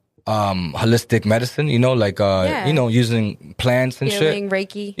holistic medicine, using plants and healing, shit.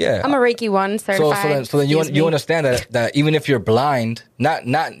 Reiki. Yeah. I'm a Reiki 1 certified. So then you understand that even if you're blind, not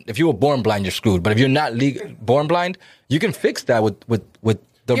if you were born blind, you're screwed. But if you're not born blind, you can fix that with the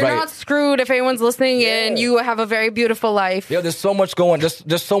you're right. You're not screwed if anyone's listening in. You have a very beautiful life. Yeah, there's so much going.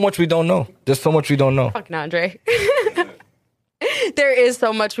 There's so much we don't know. Fucking Andre. There is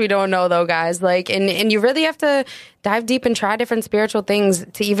so much we don't know, though, guys. Like, and you really have to dive deep and try different spiritual things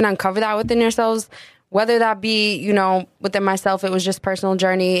to even uncover that within yourselves. Whether that be, within myself, it was just personal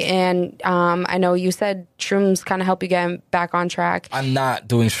journey. And I know you said shrooms kind of help you get back on track. I'm not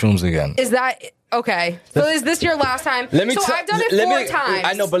doing shrooms again. Is that okay? So is this your last time? I've done it 4 times.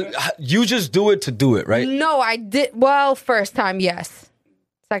 I know, but you just do it to do it, right? No, I did. Well, first time, yes.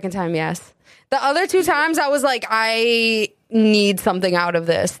 Second time, yes. The other 2 times, I was like, I need something out of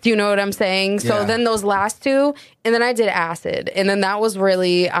this. Do you know what I'm saying? So then those last 2, and then I did acid. And then that was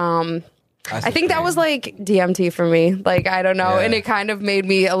really, I think that was like DMT for me. Like, I don't know. Yeah. And it kind of made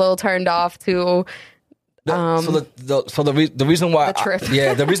me a little turned off to The reason why the trip.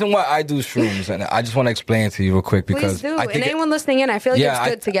 the reason why I do shrooms, and I just want to explain it to you real quick because Please do. I think and anyone listening in, I feel like it's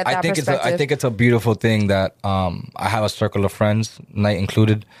good to get that perspective. I think it's a beautiful thing that I have a circle of friends, night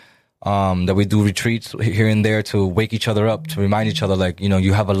included, that we do retreats here and there to wake each other up, to remind each other, like, you know,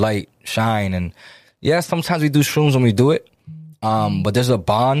 you have a light, shine. And yeah, sometimes we do shrooms when we do it, but there's a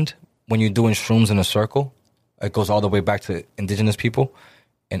bond when you're doing shrooms in a circle. It goes all the way back to indigenous people,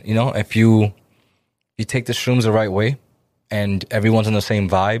 and you know, if you take the shrooms the right way and everyone's in the same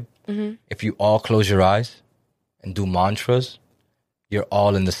vibe, if you all close your eyes and do mantras, you're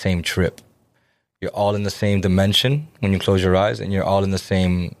all in the same trip. You're all in the same dimension when you close your eyes, and you're all in the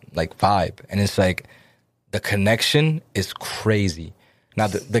same like vibe. And it's like the connection is crazy. Now,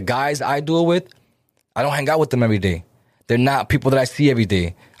 the guys I do it with, I don't hang out with them every day. They're not people that I see every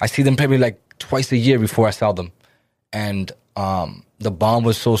day. I see them probably like twice a year before I saw them. And the bond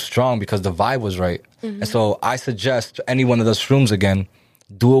was so strong because the vibe was right. And so I suggest to anyone that does shrooms again,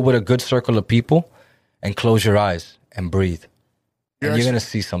 do it with a good circle of people and close your eyes and breathe. You're going to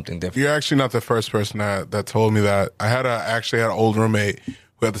see something different. You're actually not the first person that told me that. I actually had an old roommate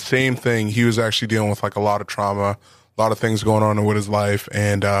who had the same thing. He was actually dealing with like a lot of trauma, a lot of things going on with his life.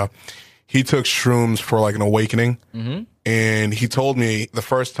 And he took shrooms for like an awakening. And he told me the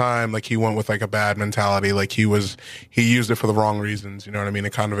first time, like, he went with like a bad mentality. Like he used it for the wrong reasons. You know what I mean?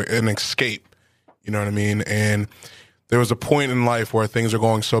 It kind of an escape. You know what I mean? And there was a point in life where things are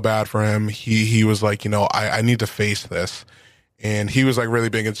going so bad for him. He was like, you know, I need to face this. And he was like really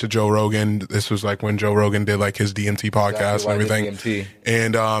big into Joe Rogan. This was like when Joe Rogan did like his DMT podcast and everything. DMT.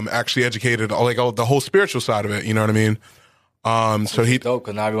 And actually educated like the whole spiritual side of it. You know what I mean? So he dope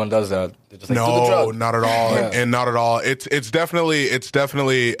because not everyone does that. Just like, no, not at all, and not at all. It's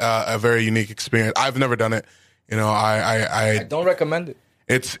definitely a very unique experience. I've never done it. You know, I don't recommend it.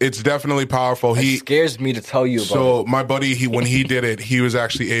 It's definitely powerful. It scares me to tell you about it. So my buddy, when he did it, he was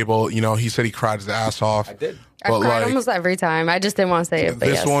actually able, you know, he said he cried his ass off. I did. I cried almost every time. I just didn't want to say it. But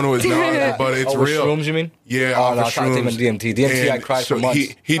this one was not, but it's real. Shrooms, you mean? Yeah, oh, no, shrooms. DMT. DMT, I cried for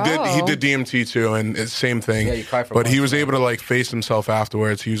months. He did DMT too, and it's same thing. Yeah, you cried for but months. He was able to like face himself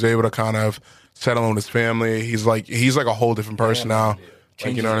afterwards. He was able to kind of settle in with his family. He's like a whole different person now.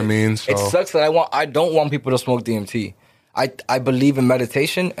 Like, you know what I mean? So. It sucks that I don't want people to smoke DMT. I believe in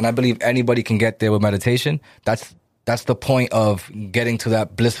meditation, and I believe anybody can get there with meditation. That's the point of getting to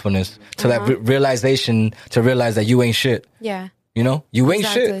that blissfulness, to that realization, to realize that you ain't shit. Yeah. You know? You ain't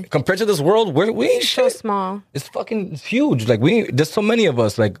shit. Compared to this world, we ain't shit. So small. It's huge. Like, there's so many of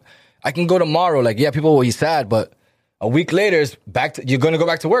us. Like, I can go tomorrow. Like, yeah, people will be sad, but a week later, it's you're going to go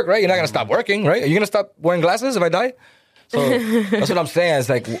back to work, right? You're not going to stop working, right? Are you going to stop wearing glasses if I die? So that's what I'm saying. It's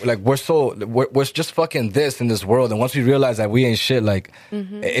like we're just fucking this in this world, and once we realize that we ain't shit, like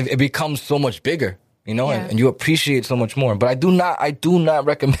it becomes so much bigger, you know, and you appreciate so much more. But I do not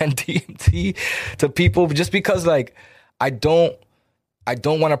recommend DMT to people just because like I don't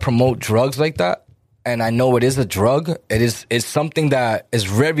want to promote drugs like that, and I know it is a drug. It's something that is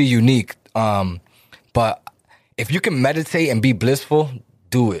very unique. But if you can meditate and be blissful,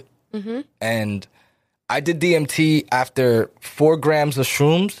 do it. And I did DMT after 4 grams of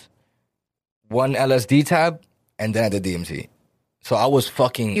shrooms, 1 LSD tab, and then I did DMT. So I was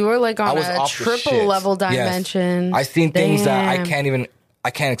fucking... You were like on a triple level dimension. Yes. I seen things that I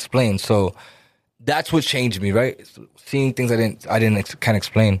can't explain. So that's what changed me, right? Seeing things I can't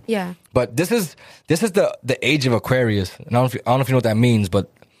explain. Yeah. But this is the age of Aquarius. And I don't know if you know what that means,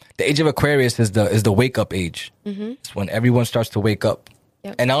 but the age of Aquarius is the wake up age. It's when everyone starts to wake up.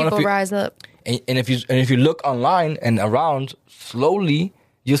 Yep. And I don't know if rise up. And if you look online and around, slowly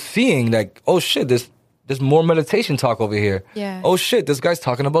you're seeing like, oh shit, there's more meditation talk over here. Yeah. Oh shit, this guy's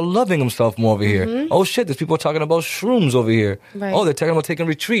talking about loving himself more over here. Oh shit, there's people talking about shrooms over here. Right. Oh, they're talking about taking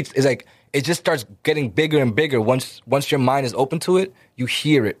retreats. It's like it just starts getting bigger and bigger. Once your mind is open to it, you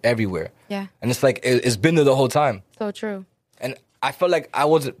hear it everywhere. Yeah. And it's like it's been there the whole time. So true. And I felt like I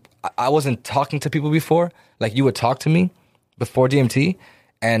wasn't talking to people before. Like you would talk to me before DMT.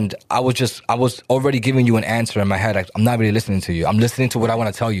 And I was already giving you an answer in my head. I'm not really listening to you. I'm listening to what I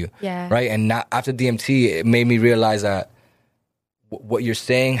want to tell you. Yeah. Right? And after DMT, it made me realize that what you're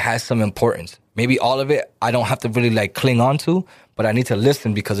saying has some importance. Maybe all of it, I don't have to really like cling on to, but I need to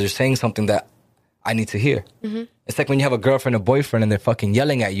listen because they're saying something that I need to hear. It's like when you have a girlfriend or boyfriend and they're fucking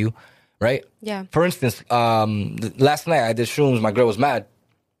yelling at you, right? Yeah. For instance, last night I did shrooms. My girl was mad.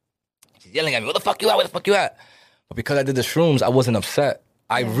 She's yelling at me. Where the fuck you at? Where the fuck you at? But because I did the shrooms, I wasn't upset.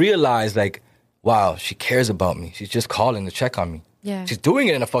 I realized, like, wow, she cares about me. She's just calling to check on me. Yeah. She's doing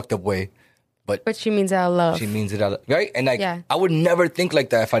it in a fucked up way, but she means it out of love. She means it out of, right? And, like, I would never think like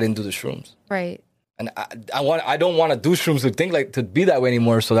that if I didn't do the shrooms. Right. And I don't want to do shrooms to be that way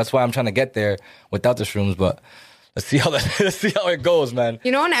anymore. So that's why I'm trying to get there without the shrooms. But let's see how it goes, man.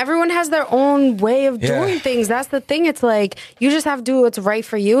 You know, and everyone has their own way of doing things. That's the thing. It's like, you just have to do what's right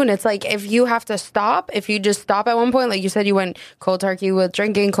for you. And it's like, if you have to stop, if you just stop at one point, like you said, you went cold turkey with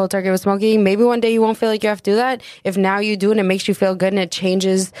drinking, cold turkey with smoking, maybe one day you won't feel like you have to do that. If now you do and it makes you feel good and it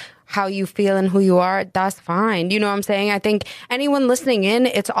changes how you feel and who you are, that's fine. You know what I'm saying? I think anyone listening in,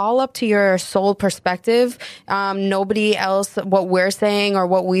 it's all up to your soul perspective. Nobody else, what we're saying or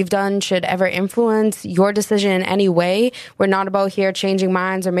what we've done should ever influence your decision in any way. We're not about here changing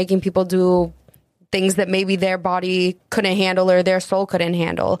minds or making people do things that maybe their body couldn't handle or their soul couldn't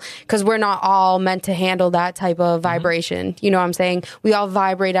handle, because we're not all meant to handle that type of vibration. You know what I'm saying? We all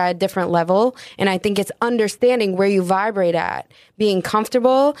vibrate at a different level. And I think it's understanding where you vibrate at, being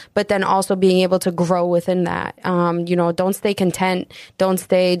comfortable, but then also being able to grow within that. You know, don't stay content. Don't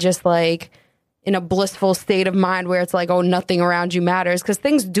stay just like in a blissful state of mind where it's like, oh, nothing around you matters, because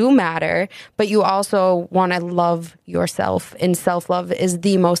things do matter, but you also want to love yourself, and self-love is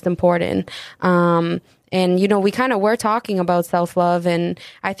the most important. And, you know, we kind of were talking about self-love, and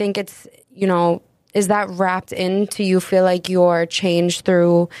I think it's, you know, is that wrapped into you feel like you're changed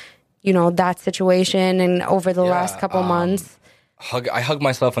through, you know, that situation and over the last couple months? I hug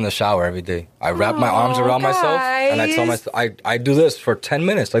myself in the shower every day. I wrap my arms around myself, and I tell myself, I do this for 10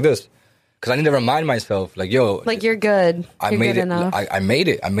 minutes like this. Because I need to remind myself, like, yo. Like, you're good. I made made it. enough. I made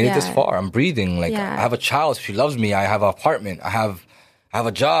it. I made it this far. I'm breathing. Like, I have a child. She loves me. I have an apartment. I have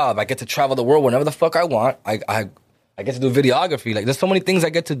a job. I get to travel the world whenever the fuck I want. I get to do videography. Like, there's so many things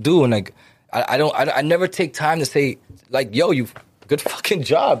I get to do. And, like, I never take time to say, like, yo, you good fucking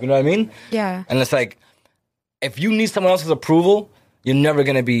job. You know what I mean? Yeah. And it's like, if you need someone else's approval, you're never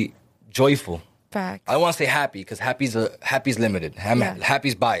going to be joyful. Fact. I don't want to say happy, because happy's limited.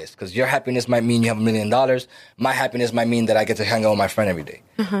 Happy's biased, because your happiness might mean you have $1 million. My happiness might mean that I get to hang out with my friend every day.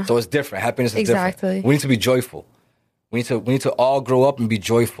 So it's different. Happiness is different. We need to be joyful. We need to all grow up and be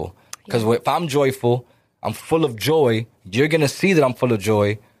joyful. Because if I'm joyful, I'm full of joy. You're gonna see that I'm full of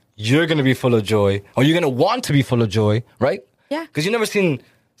joy. You're gonna be full of joy, or you're gonna want to be full of joy, right? Yeah. Because you never seen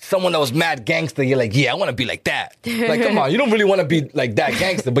someone that was mad gangster, you're like, yeah, I want to be like that. Like, come on, you don't really want to be like that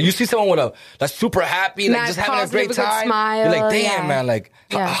gangster, but you see someone that's super happy, like just having a great time. Smile, you're like, damn, man, like,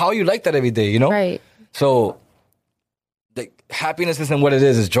 how are you like that every day, you know? Right. So, like, happiness isn't what it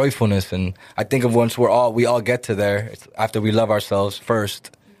is, it's joyfulness. And I think of once we all get to there, it's after we love ourselves first.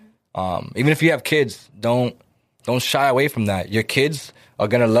 Even if you have kids, don't shy away from that. Your kids are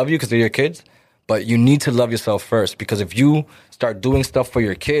going to love you because they're your kids, but you need to love yourself first, because if you start doing stuff for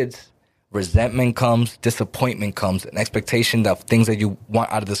your kids, resentment comes, disappointment comes, an expectation of things that you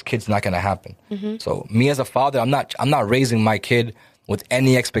want out of this kid's not going to happen. So me as a father, I'm not raising my kid with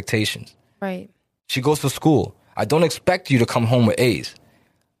any expectations. Right. She goes to school. I don't expect you to come home with A's.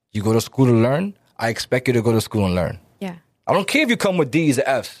 You go to school to learn. I expect you to go to school and learn. Yeah. I don't care if you come with D's or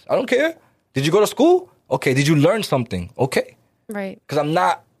F's. I don't care. Did you go to school? Okay. Did you learn something? Okay. Right. Because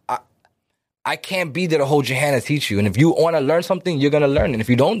I can't be there to hold your hand and teach you. And if you want to learn something, you're going to learn. And if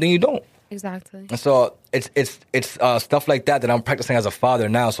you don't, then you don't. Exactly. And so it's stuff like that I'm practicing as a father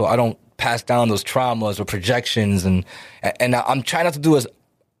now, so I don't pass down those traumas or projections. And I'm trying not to do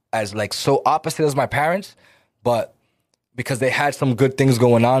as like so opposite as my parents, but because they had some good things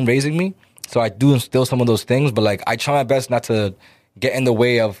going on raising me, so I do instill some of those things. But like, I try my best not to get in the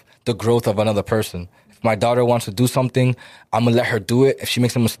way of the growth of another person. My daughter wants to do something, I'm gonna let her do it. If she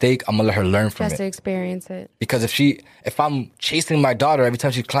makes a mistake, I'm gonna let her learn from it. Just to experience it. Because if I'm chasing my daughter every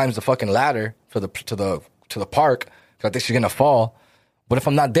time she climbs the fucking ladder to the park, because I think she's gonna fall. But if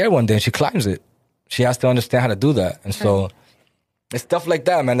I'm not there one day and she climbs it, she has to understand how to do that. And so it's stuff like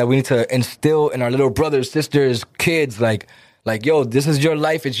that, man, that we need to instill in our little brothers, sisters, kids. Like, yo, this is your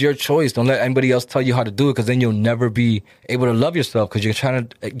life. It's your choice. Don't let anybody else tell you how to do it, because then you'll never be able to love yourself, because you're trying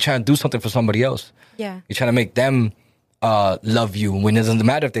to do something for somebody else. Yeah. You're trying to make them love you when it doesn't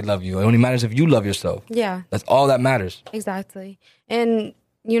matter if they love you. It only matters if you love yourself. Yeah. That's all that matters. Exactly. And,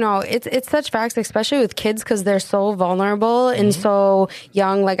 you know, it's such facts, especially with kids, because they're so vulnerable and so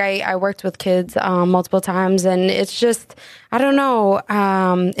young. Like, I worked with kids multiple times, and it's just, I don't know.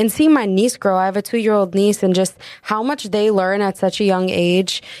 And seeing my niece grow, I have a 2-year-old niece, and just how much they learn at such a young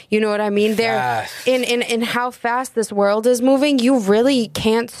age. You know what I mean? Fast. They're in how fast this world is moving. You really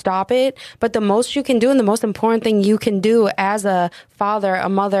can't stop it. But the most you can do, and the most important thing you can do as a father, a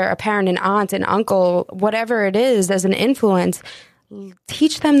mother, a parent, an aunt, an uncle, whatever it is, as an influence,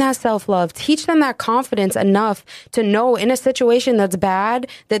 teach them that self-love, teach them that confidence enough to know in a situation that's bad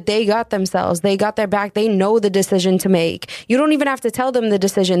that they got themselves, they got their back, they know the decision to make. You don't even have to tell them the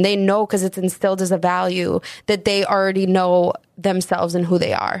decision. They know because it's instilled as a value that they already know themselves and who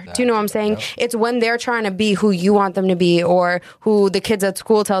they are. Do you know what I'm saying? Yep. It's when they're trying to be who you want them to be or who the kids at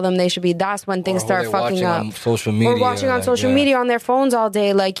school tell them they should be. That's when things start fucking up. On social media, or watching on social media on their phones all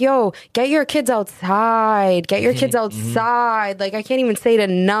day. Like, yo, get your kids outside. Get your kids outside. Like, I can't even say it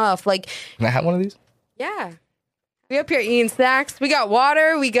enough. Like, can I have one of these? Yeah. We up here eating snacks. We got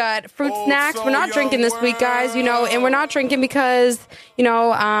water. We got fruit snacks. We're not drinking this week, guys, you know, and we're not drinking because,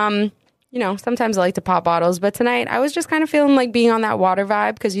 sometimes I like to pop bottles, but tonight I was just kind of feeling like being on that water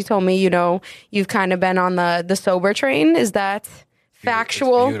vibe because you told me, you've kind of been on the sober train. Is that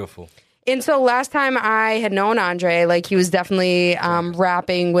factual? It's beautiful. And so last time I had known Andre, like he was definitely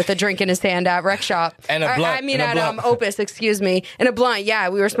rapping with a drink in his hand at Rec Shop. And a blunt. At Opus, excuse me. And a blunt, yeah.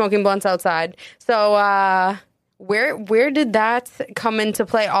 We were smoking blunts outside. So where did that come into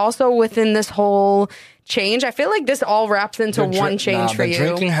play? Also within this whole change? I feel like this all wraps into one change for you. The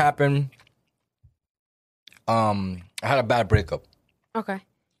drinking happened. I had a bad breakup. Okay.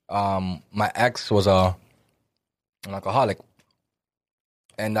 My ex was an alcoholic.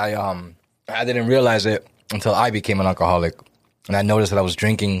 And I didn't realize it until I became an alcoholic. And I noticed that I was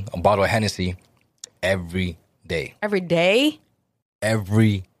drinking a bottle of Hennessy every day. Every day?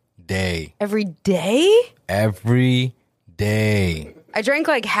 Every day. Every day? Every day. I drank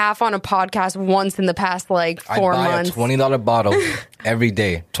like half on a podcast once in the past 4 months. I buy a $20 bottle every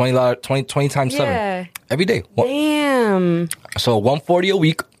day. $20 times 7. Every day. Damn. So $140 a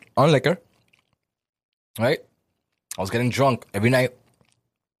week on liquor. Right? I was getting drunk every night.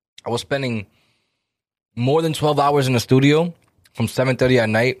 I was spending more than 12 hours in the studio from 7:30 at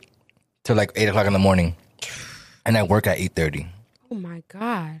night to 8 o'clock in the morning. And I work at 8:30. Oh, my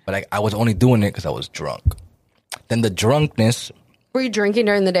God. But I was only doing it because I was drunk. Then the drunkenness. Were you drinking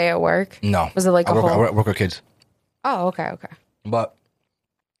during the day at work? No. Was it I work with kids. Oh, okay. But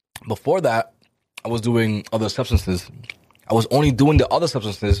before that, I was doing other substances. I was only doing the other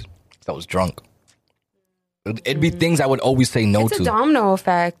substances because I was drunk. It'd be things I would always say no to. It's a domino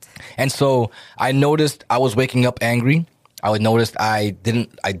effect. And so I noticed I was waking up angry. I noticed I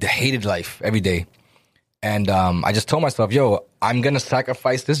hated life every day. And I just told myself, yo, I'm going to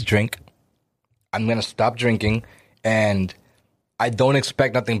sacrifice this drink. I'm going to stop drinking. And I don't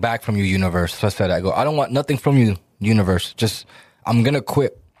expect nothing back from you, universe. So I said, I don't want nothing from you, universe. Just, I'm going to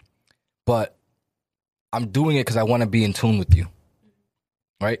quit. But I'm doing it because I want to be in tune with you.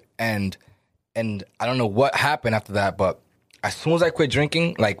 Right? And I don't know what happened after that, but as soon as I quit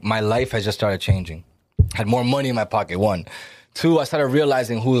drinking, my life has just started changing. I had more money in my pocket, 1. 2, I started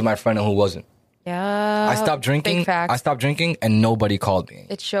realizing who was my friend and who wasn't. Yeah. I stopped drinking. Big facts. I stopped drinking and nobody called me.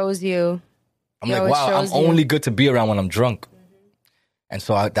 It shows you. I'm wow, I'm only good to be around when I'm drunk. And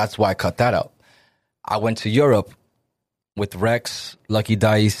so that's why I cut that out. I went to Europe with Rex, Lucky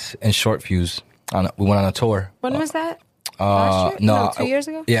Dice, and Short Fuse. We went on a tour. When was that? Last year? No, 2 years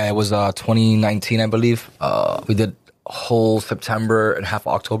ago? Yeah, it was 2019, I believe. We did whole September and half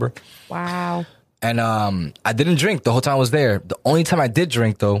October. Wow. And I didn't drink the whole time I was there. The only time I did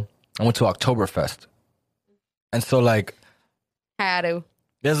drink, though, I went to Oktoberfest. And so, had to.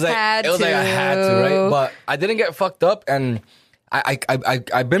 It was like I had to, right? But I didn't get fucked up, and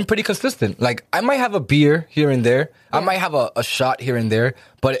I've been pretty consistent. I might have a beer here and there. Yeah. I might have a shot here and there,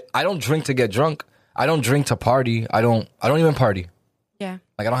 but I don't drink to get drunk. I don't drink to party. I don't even party. Yeah.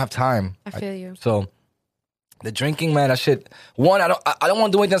 I don't have time. I feel you. So the drinking, man, that shit. 1, I don't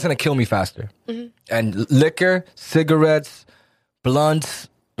want to do anything that's gonna kill me faster. Mm-hmm. And liquor, cigarettes, blunts,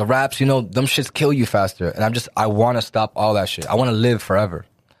 the raps, them shits kill you faster. And I want to stop all that shit. I want to live forever.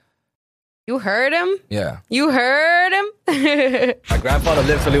 You heard him? Yeah. You heard him? My grandfather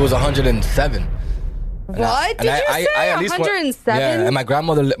lived till he was 107. What did you say? 107? Yeah, and my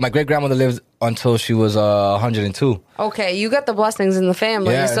great grandmother lived until she was 102. Okay, you got the blessings in the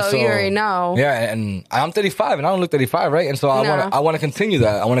family, so you already know. Yeah, and I'm 35, and I don't look 35, right? And so I want to continue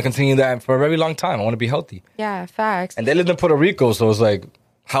that. I want to continue that for a very long time. I want to be healthy. Yeah, facts. And they lived in Puerto Rico, so it's like,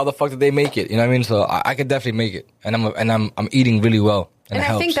 how the fuck did they make it? You know what I mean? So I could definitely make it, and I'm eating really well. And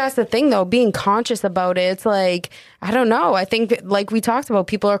I think that's the thing, though, being conscious about it. It's like, I don't know. I think, like we talked about,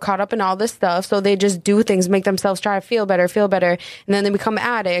 people are caught up in all this stuff, so they just do things, make themselves try to feel better, and then they become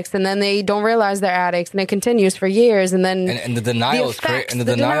addicts, and then they don't realize they're addicts, and it continues for years, and then and the denial is crazy. And the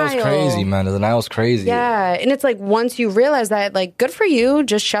denial is crazy, man. The denial is crazy. Yeah, and it's like once you realize that, good for you.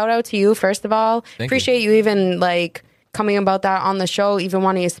 Just shout out to you first of all. Appreciate you even coming about that on the show, even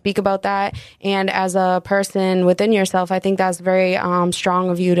wanting to speak about that. And as a person within yourself, I think that's very strong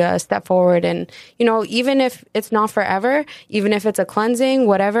of you to step forward. And, you know, even if it's not forever, even if it's a cleansing,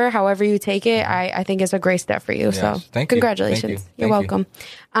 whatever, however you take it, I think it's a great step for you. Yes, so thank you. congratulations. Thank you. You're welcome.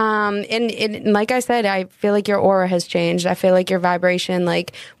 And like I said, I feel like your aura has changed. I feel like your vibration,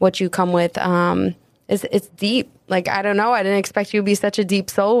 like what you come with, it's deep. Like, I don't know. I didn't expect you to be such a deep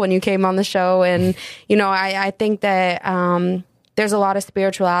soul when you came on the show. And, you know, I think that there's a lot of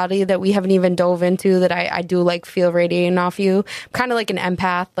spirituality that we haven't even dove into that I do like feel radiating off you. Kind of like an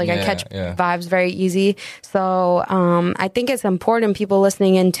empath. Like I catch vibes very easy. So I think it's important, people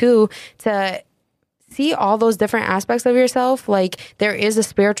listening in too, to see all those different aspects of yourself. Like there is a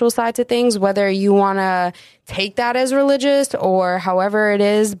spiritual side to things, whether you want to take that as religious or however it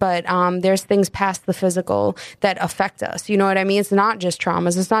is, but there's things past the physical that affect us. You know what I mean? It's not just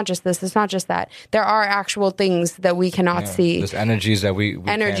traumas. It's not just this. It's not just that. There are actual things that we cannot see. There's energies that we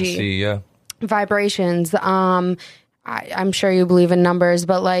can't see, vibrations. I'm sure you believe in numbers,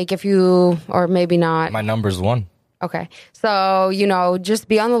 but like if you, or maybe not. My number's 1. Okay. So, you know, just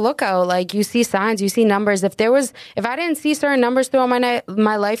be on the lookout. Like you see signs, you see numbers. If I didn't see certain numbers throughout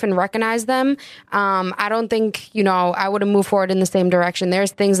my life and recognize them, I don't think, you know, I would have moved forward in the same direction.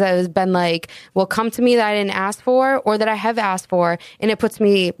 There's things that has been like, will come to me that I didn't ask for or that I have asked for, and it puts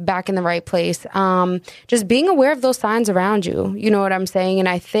me back in the right place. Just being aware of those signs around you, you know what I'm saying? And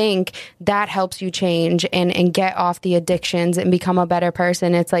I think that helps you change and get off the addictions and become a better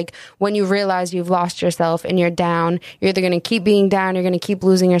person. It's like when you realize you've lost yourself and you're down, you're either going to keep being down, you're going to keep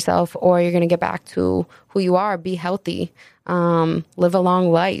losing yourself, or you're going to get back to who you are, be healthy, live a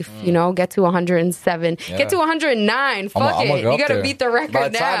long life, you know, get to 107, get to 109, fuck it. You got to beat the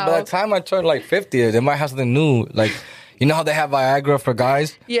record now. By the time I turn like 50, they might have something new. Like, you know how they have Viagra for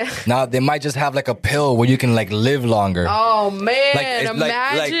guys? Yeah. Now they might just have like a pill where you can like live longer. Oh man, like,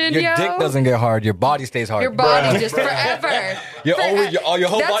 imagine, your dick doesn't get hard, your body stays hard. Your body just forever. Your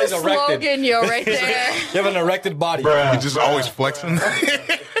whole body's erected. That's a slogan, yo, right there. You have an erected body. You're just always flexing. Let's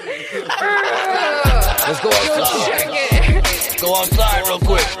go outside. Check it. Go outside real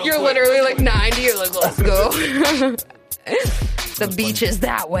quick. You're literally like 90. You're like, let's go. The beach is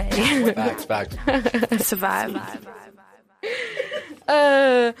that way. Facts. Survive.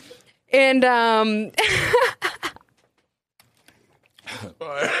 And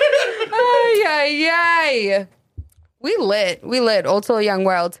we lit Old Soul Young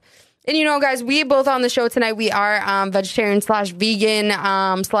World. And you know, guys, we both on the show tonight, we are vegetarian / vegan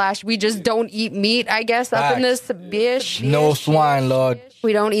 / we just don't eat meat, I guess, up in this bish. No swine, Lord.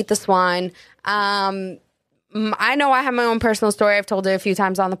 We don't eat the swine. I know I have my own personal story. I've told it a few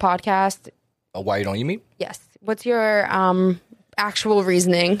times on the podcast. Why you don't eat meat? Yes. What's your actual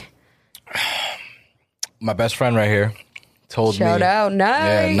reasoning? My best friend right here told me. Shout out,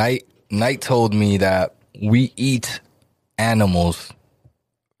 Night. Yeah, Night told me that we eat animals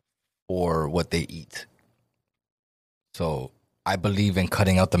for what they eat. So I believe in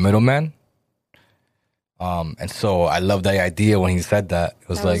cutting out the middleman. And so I love the idea when he said that. It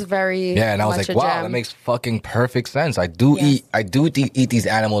was that like was very yeah, and I was like, wow, gem. that makes fucking perfect sense. I do eat these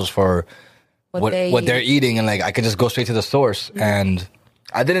animals for what they're eating, and like I could just go straight to the source. Mm-hmm. And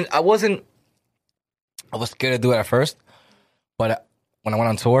I was scared to do it at first, but when I went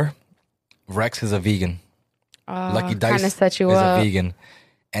on tour, Rex is a vegan. Lucky Dice set you is up. a vegan.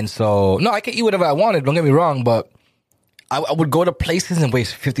 And so, no, I can eat whatever I wanted, don't get me wrong, but I would go to places and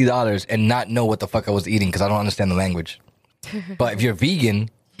waste $50 and not know what the fuck I was eating because I don't understand the language. But if you're vegan,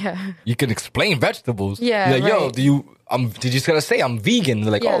 you can explain vegetables. Yeah, you're like, yo, right. did you just gotta say I'm vegan?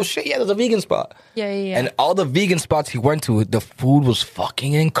 They're like, oh shit, yeah, there's a vegan spot. Yeah. And all the vegan spots he went to, the food was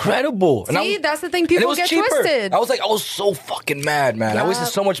fucking incredible. See, that's the thing, people get cheaper. Twisted. I was so fucking mad, man. I wasted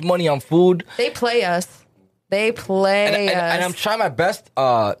so much money on food. They play us. And I'm trying my best,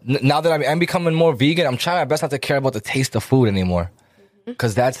 now that I'm becoming more vegan, I'm trying my best not to care about the taste of food anymore.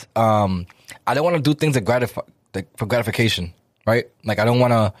 Because that's, I don't want to do things for gratification, right? Like, I don't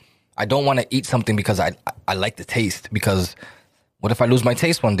want to eat something because I like the taste. Because what if I lose my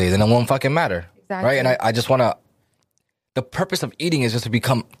taste one day? Then it won't fucking matter. Exactly. Right? And I just want to, the purpose of eating is just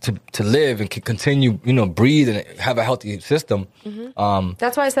to live and continue, breathe and have a healthy system. Mm-hmm.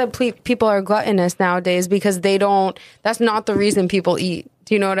 That's why I said people are gluttonous nowadays, because that's not the reason people eat.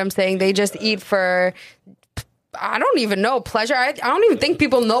 Do you know what I'm saying? They just eat for, I don't even know, pleasure. I don't even think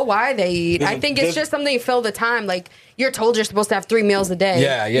people know why they eat. I think it's just something to fill the time. Like, you're told you're supposed to have 3 meals a day.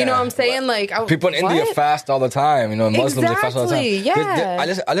 Yeah. You know what I'm saying? Like, people in India fast all the time. Muslims they fast all the time. Yeah.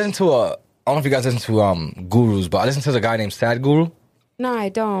 I listen to I don't know if you guys listen to gurus, but I listen to a guy named Sadhguru. No, I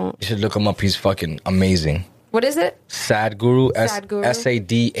don't. You should look him up. He's fucking amazing. What is it? Sadhguru. Sadhguru.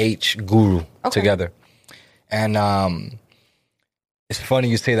 SADH Guru together. And it's funny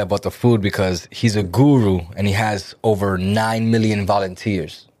you say that about the food because he's a guru and he has over 9 million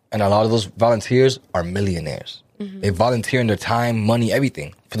volunteers. And a lot of those volunteers are millionaires. They volunteer in their time, money,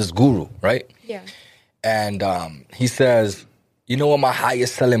 everything for this guru, right? Yeah. And he says, you know what my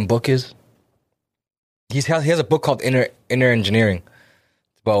highest selling book is? He has a book called Inner Engineering.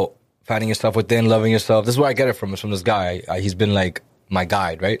 It's about finding yourself within, loving yourself. This is where I get it from. It's from this guy. He's been like my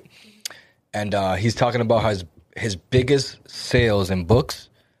guide, right? And he's talking about how his biggest sales in books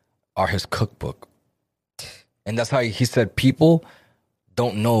are his cookbook. And that's how he said people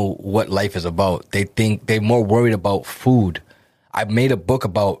don't know what life is about. They think they're more worried about food. I made a book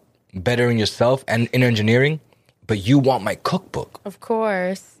about bettering yourself and inner engineering, but you want my cookbook. Of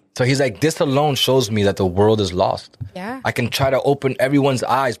course. So he's like, this alone shows me that the world is lost. Yeah. I can try to open everyone's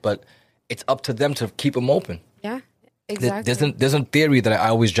eyes, but it's up to them to keep them open. Yeah, exactly. There's a theory that I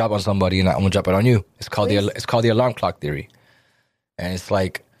always drop on somebody, and I'm gonna drop it on you. It's called the alarm clock theory, and it's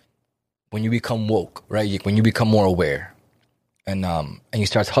like when you become woke, right? When you become more aware, and you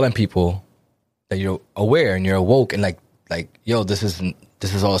start telling people that you're aware and you're awoke, and like yo, this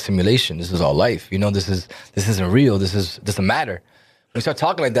is all a simulation. This is all life. You know, this isn't real. This doesn't matter. When you start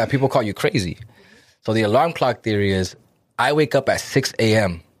talking like that, people call you crazy. So the alarm clock theory is: I wake up at 6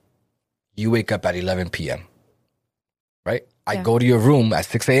 a.m. You wake up at 11 p.m. Right? I go to your room at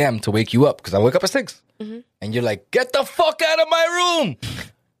 6 a.m. to wake you up because I wake up at 6. And you're like, get the fuck out of my room.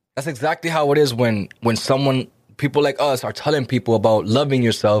 That's exactly how it is when people like us are telling people about loving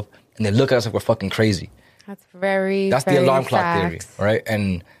yourself and they look at us like we're fucking crazy. That's very the alarm clock theory, right?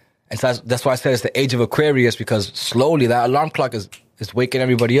 And so that's why I said it's the age of Aquarius, because slowly that alarm clock is waking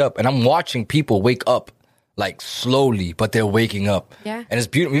everybody up. And I'm watching people wake up like slowly, but they're waking up. Yeah. And it's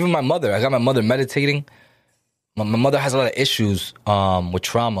beautiful. Even my mother, I got my mother meditating. My mother has a lot of issues with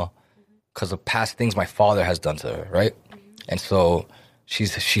trauma because of past things my father has done to her, right? And so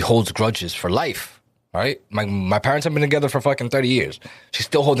she holds grudges for life, right? My parents have been together for fucking 30 years. She's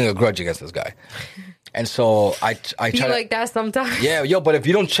still holding a grudge against this guy. And so I try be like that sometimes. Yeah, yo, but if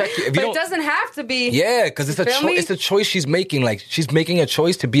you don't check it, it doesn't have to be. Yeah, because it's a choice she's making. Like, she's making a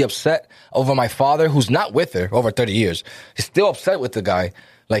choice to be upset over my father, who's not with her over 30 years. He's still upset with the guy.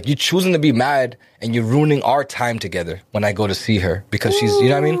 Like, you're choosing to be mad and you're ruining our time together when I go to see her because she's, you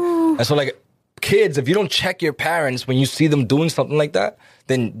know what I mean? And so, like, kids, if you don't check your parents when you see them doing something like that,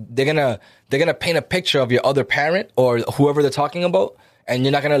 then they're gonna paint a picture of your other parent or whoever they're talking about. And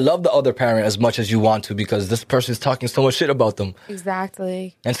you're not going to love the other parent as much as you want to because this person's talking so much shit about them.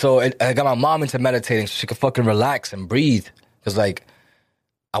 Exactly. And so I got my mom into meditating so she could fucking relax and breathe. Because, like,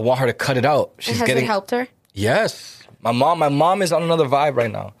 I want her to cut it out. Has it helped her? Yes. My mom is on another vibe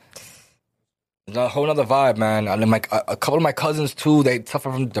right now. It's a whole other vibe, man. And like a couple of my cousins, too, they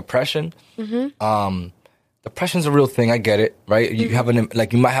suffer from depression. Depression's a real thing. I get it, right? You have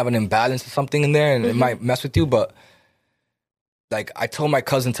you might have an imbalance or something in there and it might mess with you, but like, I told my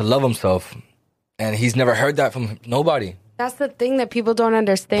cousin to love himself, and he's never heard that from nobody. That's the thing that people don't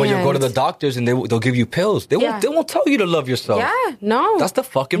understand. But you'll go to the doctors, and they'll give you pills. They won't tell you to love yourself. Yeah, no. That's the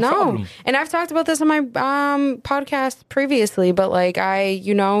fucking problem. And I've talked about this on my podcast previously, but like I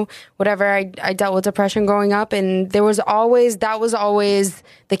dealt with depression growing up, and that was always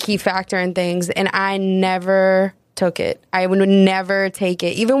the key factor in things, and I never took it. I would never take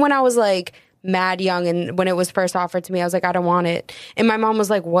it. Even when I was like mad young and when it was first offered to me, I was like, I don't want it. And my mom was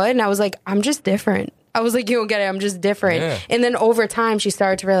like, what? And I was like, I'm just different. I was like, you don't get it. I'm just different. Yeah. And then over time, she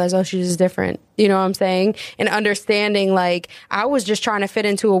started to realize, oh, she's just different. You know what I'm saying? And understanding, like, I was just trying to fit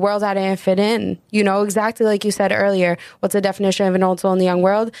into a world I didn't fit in. You know, exactly like you said earlier. What's the definition of an old soul in the young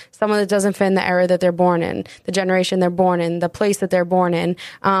world? Someone that doesn't fit in the era that they're born in, the generation they're born in, the place that they're born in.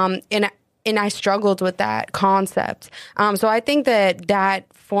 And I struggled with that concept. So I think that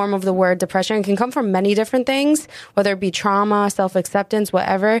form of the word depression can come from many different things, whether it be trauma, self-acceptance,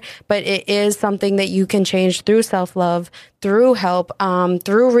 whatever. But it is something that you can change through self-love, through help,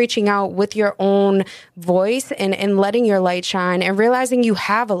 through reaching out with your own voice and letting your light shine and realizing you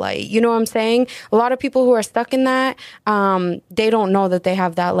have a light. You know what I'm saying? A lot of people who are stuck in that, they don't know that they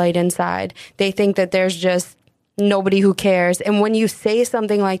have that light inside. They think that there's just nobody who cares. And when you say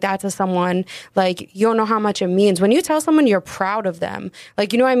something like that to someone, like, you don't know how much it means. When you tell someone you're proud of them,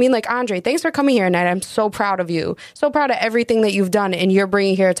 like, you know what I mean? Like, Andre, thanks for coming here tonight. I'm so proud of you. So proud of everything that you've done and you're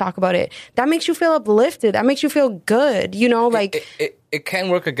bringing here to talk about it. That makes you feel uplifted. That makes you feel good. You know, like... It can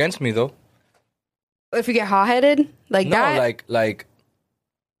work against me, though. If you get hot-headed? Like no, that?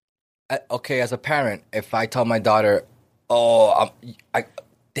 Okay, as a parent, if I tell my daughter, oh, I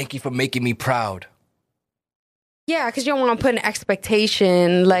thank you for making me proud. Yeah, because you don't want to put an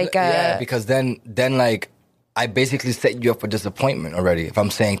expectation like yeah, because then like I basically set you up for disappointment already. If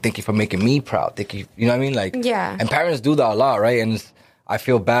I'm saying thank you for making me proud, thank you, you know what I mean? Like, yeah. And parents do that a lot, right? And I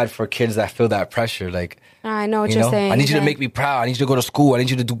feel bad for kids that feel that pressure. Like, I know what you're saying. I need you to make me proud. I need you to go to school. I need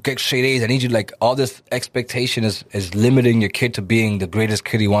you to get straight A's. I need you like all this expectation is limiting your kid to being the greatest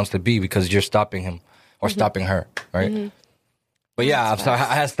kid he wants to be because you're stopping him or stopping her, right? But yeah, I'm sorry.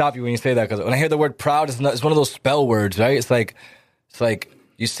 I had to stop you when you say that because when I hear the word proud, it's one of those spell words, right? It's like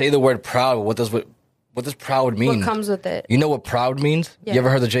you say the word proud. What does proud mean? What comes with it? You know what proud means? Yeah. You ever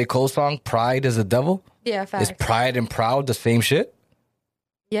heard the J. Cole song, Pride is the Devil? Yeah, facts. Is pride and proud the same shit?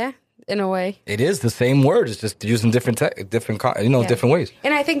 Yeah, in a way. It is the same word. It's just using different ways.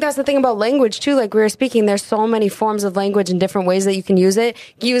 And I think that's the thing about language too. Like we were speaking, there's so many forms of language and different ways that you can use it.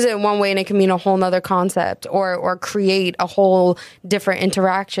 You use it in one way and it can mean a whole nother concept or create a whole different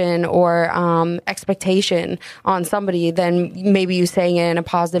interaction or expectation on somebody than maybe you saying it in a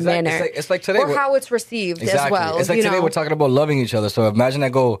positive manner. It's like today. Or how it's received as well. It's like today we're talking about loving each other. So imagine I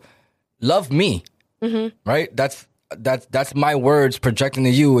go, love me, right? That's my words projecting to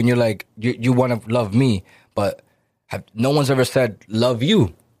you, and you're like, you want to love me, but no one's ever said love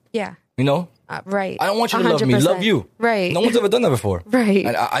you. Yeah. You know? Right. I don't want you to love me. Love you. Right. No one's ever done that before. Right.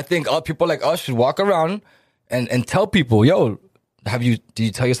 And I think people like us should walk around and tell people, yo, do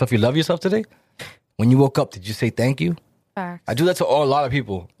you tell yourself you love yourself today? When you woke up, did you say thank you? Facts. I do that to a lot of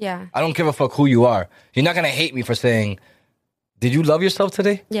people. Yeah. I don't give a fuck who you are. You're not going to hate me for saying, did you love yourself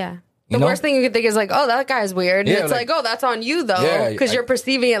today? Yeah. The worst thing you could think is like, oh, that guy's weird. Yeah, it's like, oh, that's on you though, because you're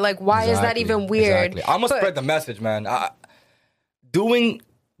perceiving it like, why is that even weird? Exactly. I'm gonna spread the message, man. Doing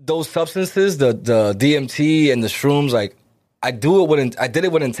those substances, the DMT and the shrooms, like I did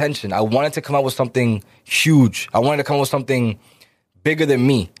it with intention. I wanted to come up with something huge. I wanted to come up with something bigger than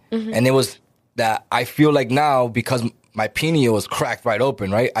me, and it was that I feel like now because my pineal is cracked right open,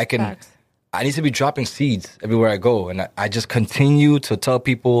 right? I need to be dropping seeds everywhere I go. And I just continue to tell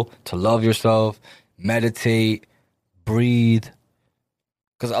people to love yourself, meditate, breathe.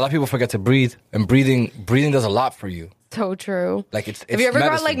 Because a lot of people forget to breathe. And breathing does a lot for you. So true. Like it's Have you ever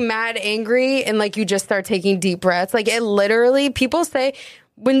got like mad angry and like you just start taking deep breaths? Like it literally, people say,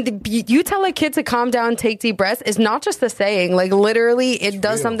 when you tell a kid to calm down, take deep breaths, it's not just a saying. Like literally, it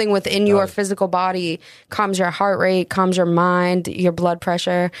does something within your physical body, calms your heart rate, calms your mind, your blood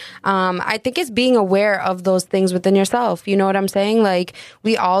pressure. I think it's being aware of those things within yourself. You know what I'm saying? Like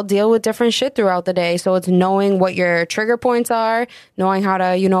we all deal with different shit throughout the day. So it's knowing what your trigger points are, knowing how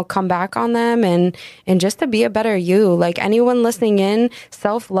to, come back on them and just to be a better you. Like anyone listening in,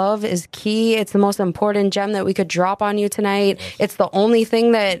 self-love is key. It's the most important gem that we could drop on you tonight. Yes. It's the only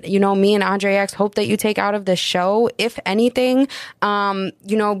thing that, me and Andre X hope that you take out of this show, if anything,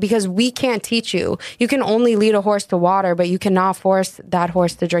 because we can't teach you. You can only lead a horse to water, but you cannot force that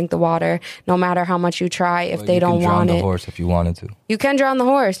horse to drink the water, no matter how much you try if they don't want it. You can drown the horse if you wanted to. You can drown the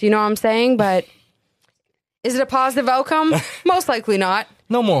horse, you know what I'm saying? But is it a positive outcome? Most likely not.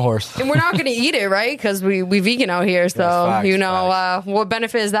 No more horse. And we're not going to eat it, right? Because we vegan out here. So, facts. What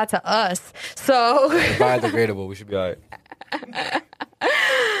benefit is that to us? So it's biodegradable. We should be all right.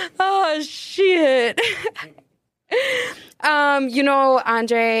 Oh, shit.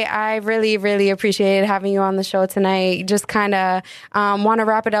 Andre, I really, really appreciated having you on the show tonight. Just kind of want to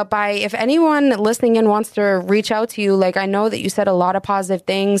wrap it up by, if anyone listening in wants to reach out to you, like I know that you said a lot of positive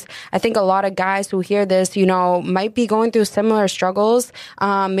things. I think a lot of guys who hear this, might be going through similar struggles.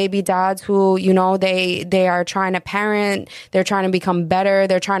 Maybe dads who, they are trying to parent, they're trying to become better.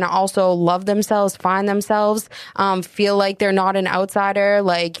 They're trying to also love themselves, find themselves, feel like they're not an outsider,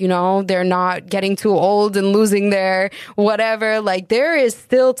 like, they're not getting too old and losing their whatever. Like there is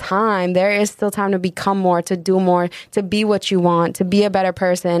still time. There is still time to become more, to do more, to be what you want, to be a better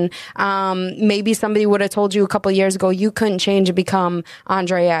person. Maybe somebody would have told you a couple of years ago you couldn't change and become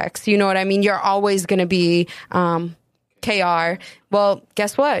Andre X. You know what I mean? You're always going to be KR. Well,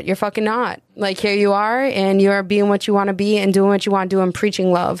 guess what? You're fucking not. Like here you are, and you're being what you want to be and doing what you want to do and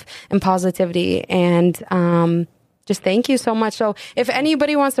preaching love and positivity. And just thank you so much. So if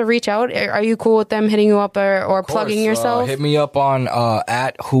anybody wants to reach out, are you cool with them hitting you up or plugging yourself? Hit me up on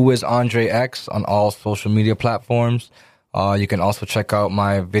at whoisandrex on all social media platforms. You can also check out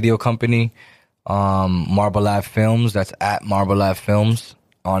my video company, Marble Lab Films. That's at Marble Lab Films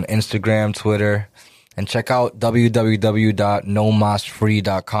on Instagram, Twitter. And check out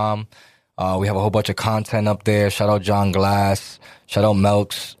www.nomasfree.com. We have a whole bunch of content up there. Shout out John Glass. Shout out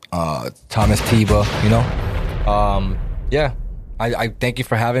Melks. Thomas Tiba, I thank you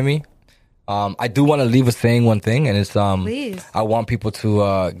for having me. I do want to leave with saying one thing, and it's please. I want people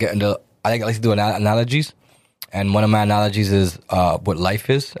to get into. I like to do analogies, And one of my analogies is what life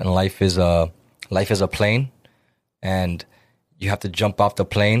is, and life is a plane, and you have to jump off the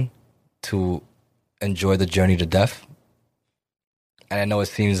plane to enjoy the journey to death. And I know it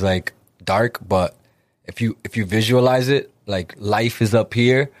seems like dark, but if you visualize it, like life is up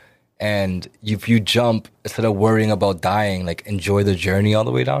here, and if you jump, instead of worrying about dying, like enjoy the journey all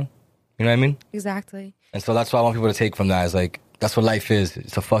the way down. You know what I mean? Exactly. And so that's what I want people to take from that, is like, that's what life is.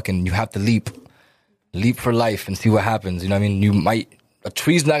 It's you have to leap for life and see what happens. You know what I mean? A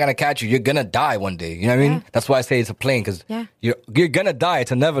tree's not gonna catch you. You're gonna die one day. You know what I mean? That's why I say it's a plane, because you're gonna die.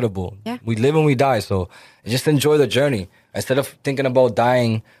 It's inevitable. Yeah. We live and we die. So just enjoy the journey. Instead of thinking about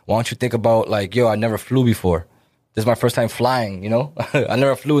dying, why don't you think about like, yo, I never flew before. This is my first time flying, you know? I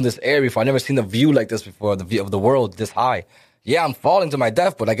never flew in this air before. I never seen the view like this before, the view of the world this high. Yeah, I'm falling to my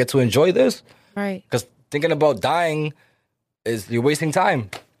death, but I get to enjoy this. Right. Because thinking about dying you're wasting time.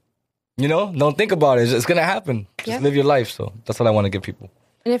 You know? Don't think about it. It's going to happen. Just live your life. So that's what I want to give people.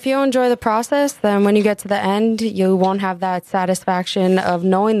 And if you enjoy the process, then when you get to the end, you won't have that satisfaction of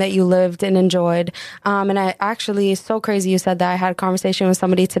knowing that you lived and enjoyed. And I actually, it's so crazy you said that. I had a conversation with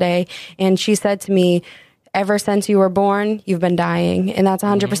somebody today, and she said to me, ever since you were born, you've been dying. And that's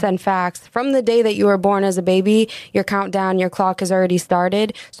 100% facts. From the day that you were born as a baby, your countdown, your clock has already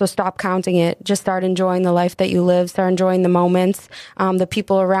started. So stop counting it. Just start enjoying the life that you live. Start enjoying the moments, the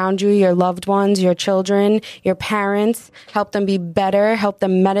people around you, your loved ones, your children, your parents. Help them be better. Help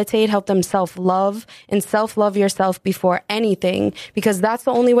them meditate. Help them self-love. And self-love yourself before anything. Because that's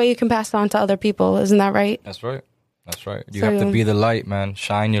the only way you can pass it on to other people. Isn't that right? That's right. That's right. You have to be the light, man.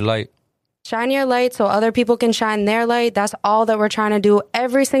 Shine your light. Shine your light so other people can shine their light. That's all that we're trying to do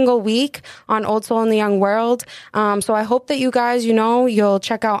every single week on Old Soul in the Young World. So I hope that you guys, you'll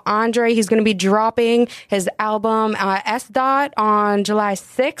check out Andre. He's going to be dropping his album S. on July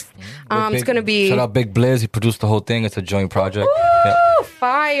 6th. It's going to be... Shout out Big Blizz. He produced the whole thing. It's a joint project. Woo!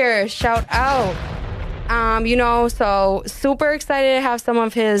 Fire. Shout out. So super excited to have some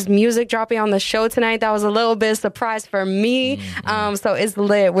of his music dropping on the show tonight. That was a little bit of a surprise for me. So it's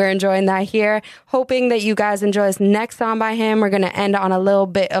lit. We're enjoying that here. Hoping that you guys enjoy this next song by him. We're going to end on a little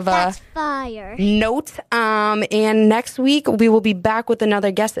bit of a note. And next week, we will be back with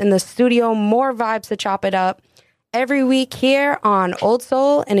another guest in the studio. More vibes to chop it up every week here on Old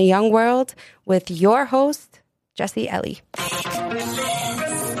Soul in a Young World with your host, Jesse Ellie.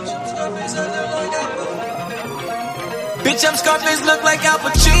 Bitch, I'm Scarface, look like Al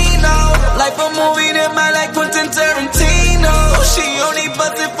Pacino. Life a movie, that might like Quentin Tarantino. She only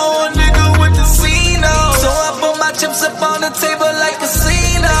bustin' for a nigga with the casino. So I put my chips up on the table like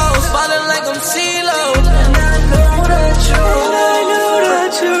casinos. Falling like I'm CeeLo. And I know that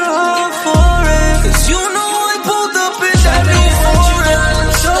you're all for it. Cause you know I pulled up in that new foreign.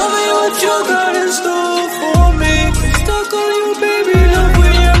 Show me what you got in store for me. Stuck on you, baby, love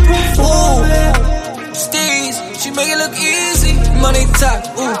when you're performing. Steez, she make it look easy. Money talk,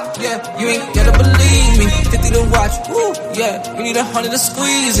 ooh, yeah, you ain't gotta believe me. 50 to watch, ooh, yeah, you need 100 to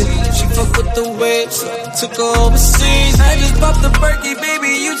squeeze it. She fuck with the waves, so took her overseas. I just popped the Berkey,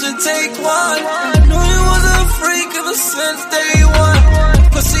 baby, you should take one. I knew you was a freak ever since day one.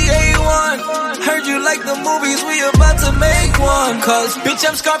 Pussy A1, heard you like the movies, we about to make one. Cause, bitch,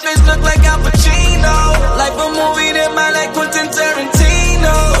 I'm Scarface, look like Al Pacino. Like a movie that might like Quentin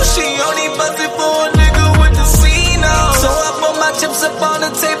Tarantino. She only busted for a nigga with the casino. So I put my chips up on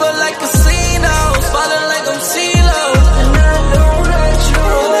the table like casinos. Falling like I'm CeeLo.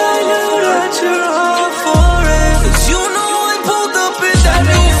 And I know that you're all for it. Cause you know I pulled up in that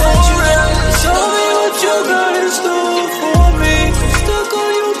new foreign. Show me what you got in store for me. Stuck on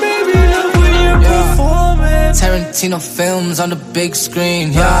you, baby, love when you're performing. Tarantino films on the big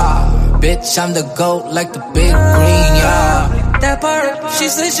screen, yeah. Bitch, I'm the GOAT like the big green, yeah. That part, she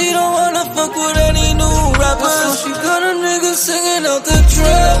said she don't wanna fuck with any new rappers, so she got a nigga singing out the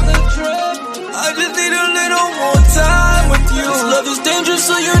trap. I just need a little more time with you. This love is dangerous,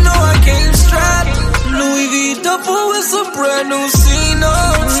 so you know I came strapped. Louis V duffel with some brand new Cino.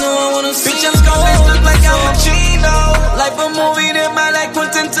 No, I wanna see. Bitch, I'm Scarface, look like Al Pacino. Like a movie that might like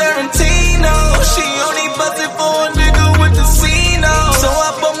Quentin Tarantino. She only busted for a nigga with the casino. So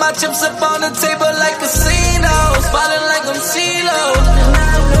I put my chips up on the table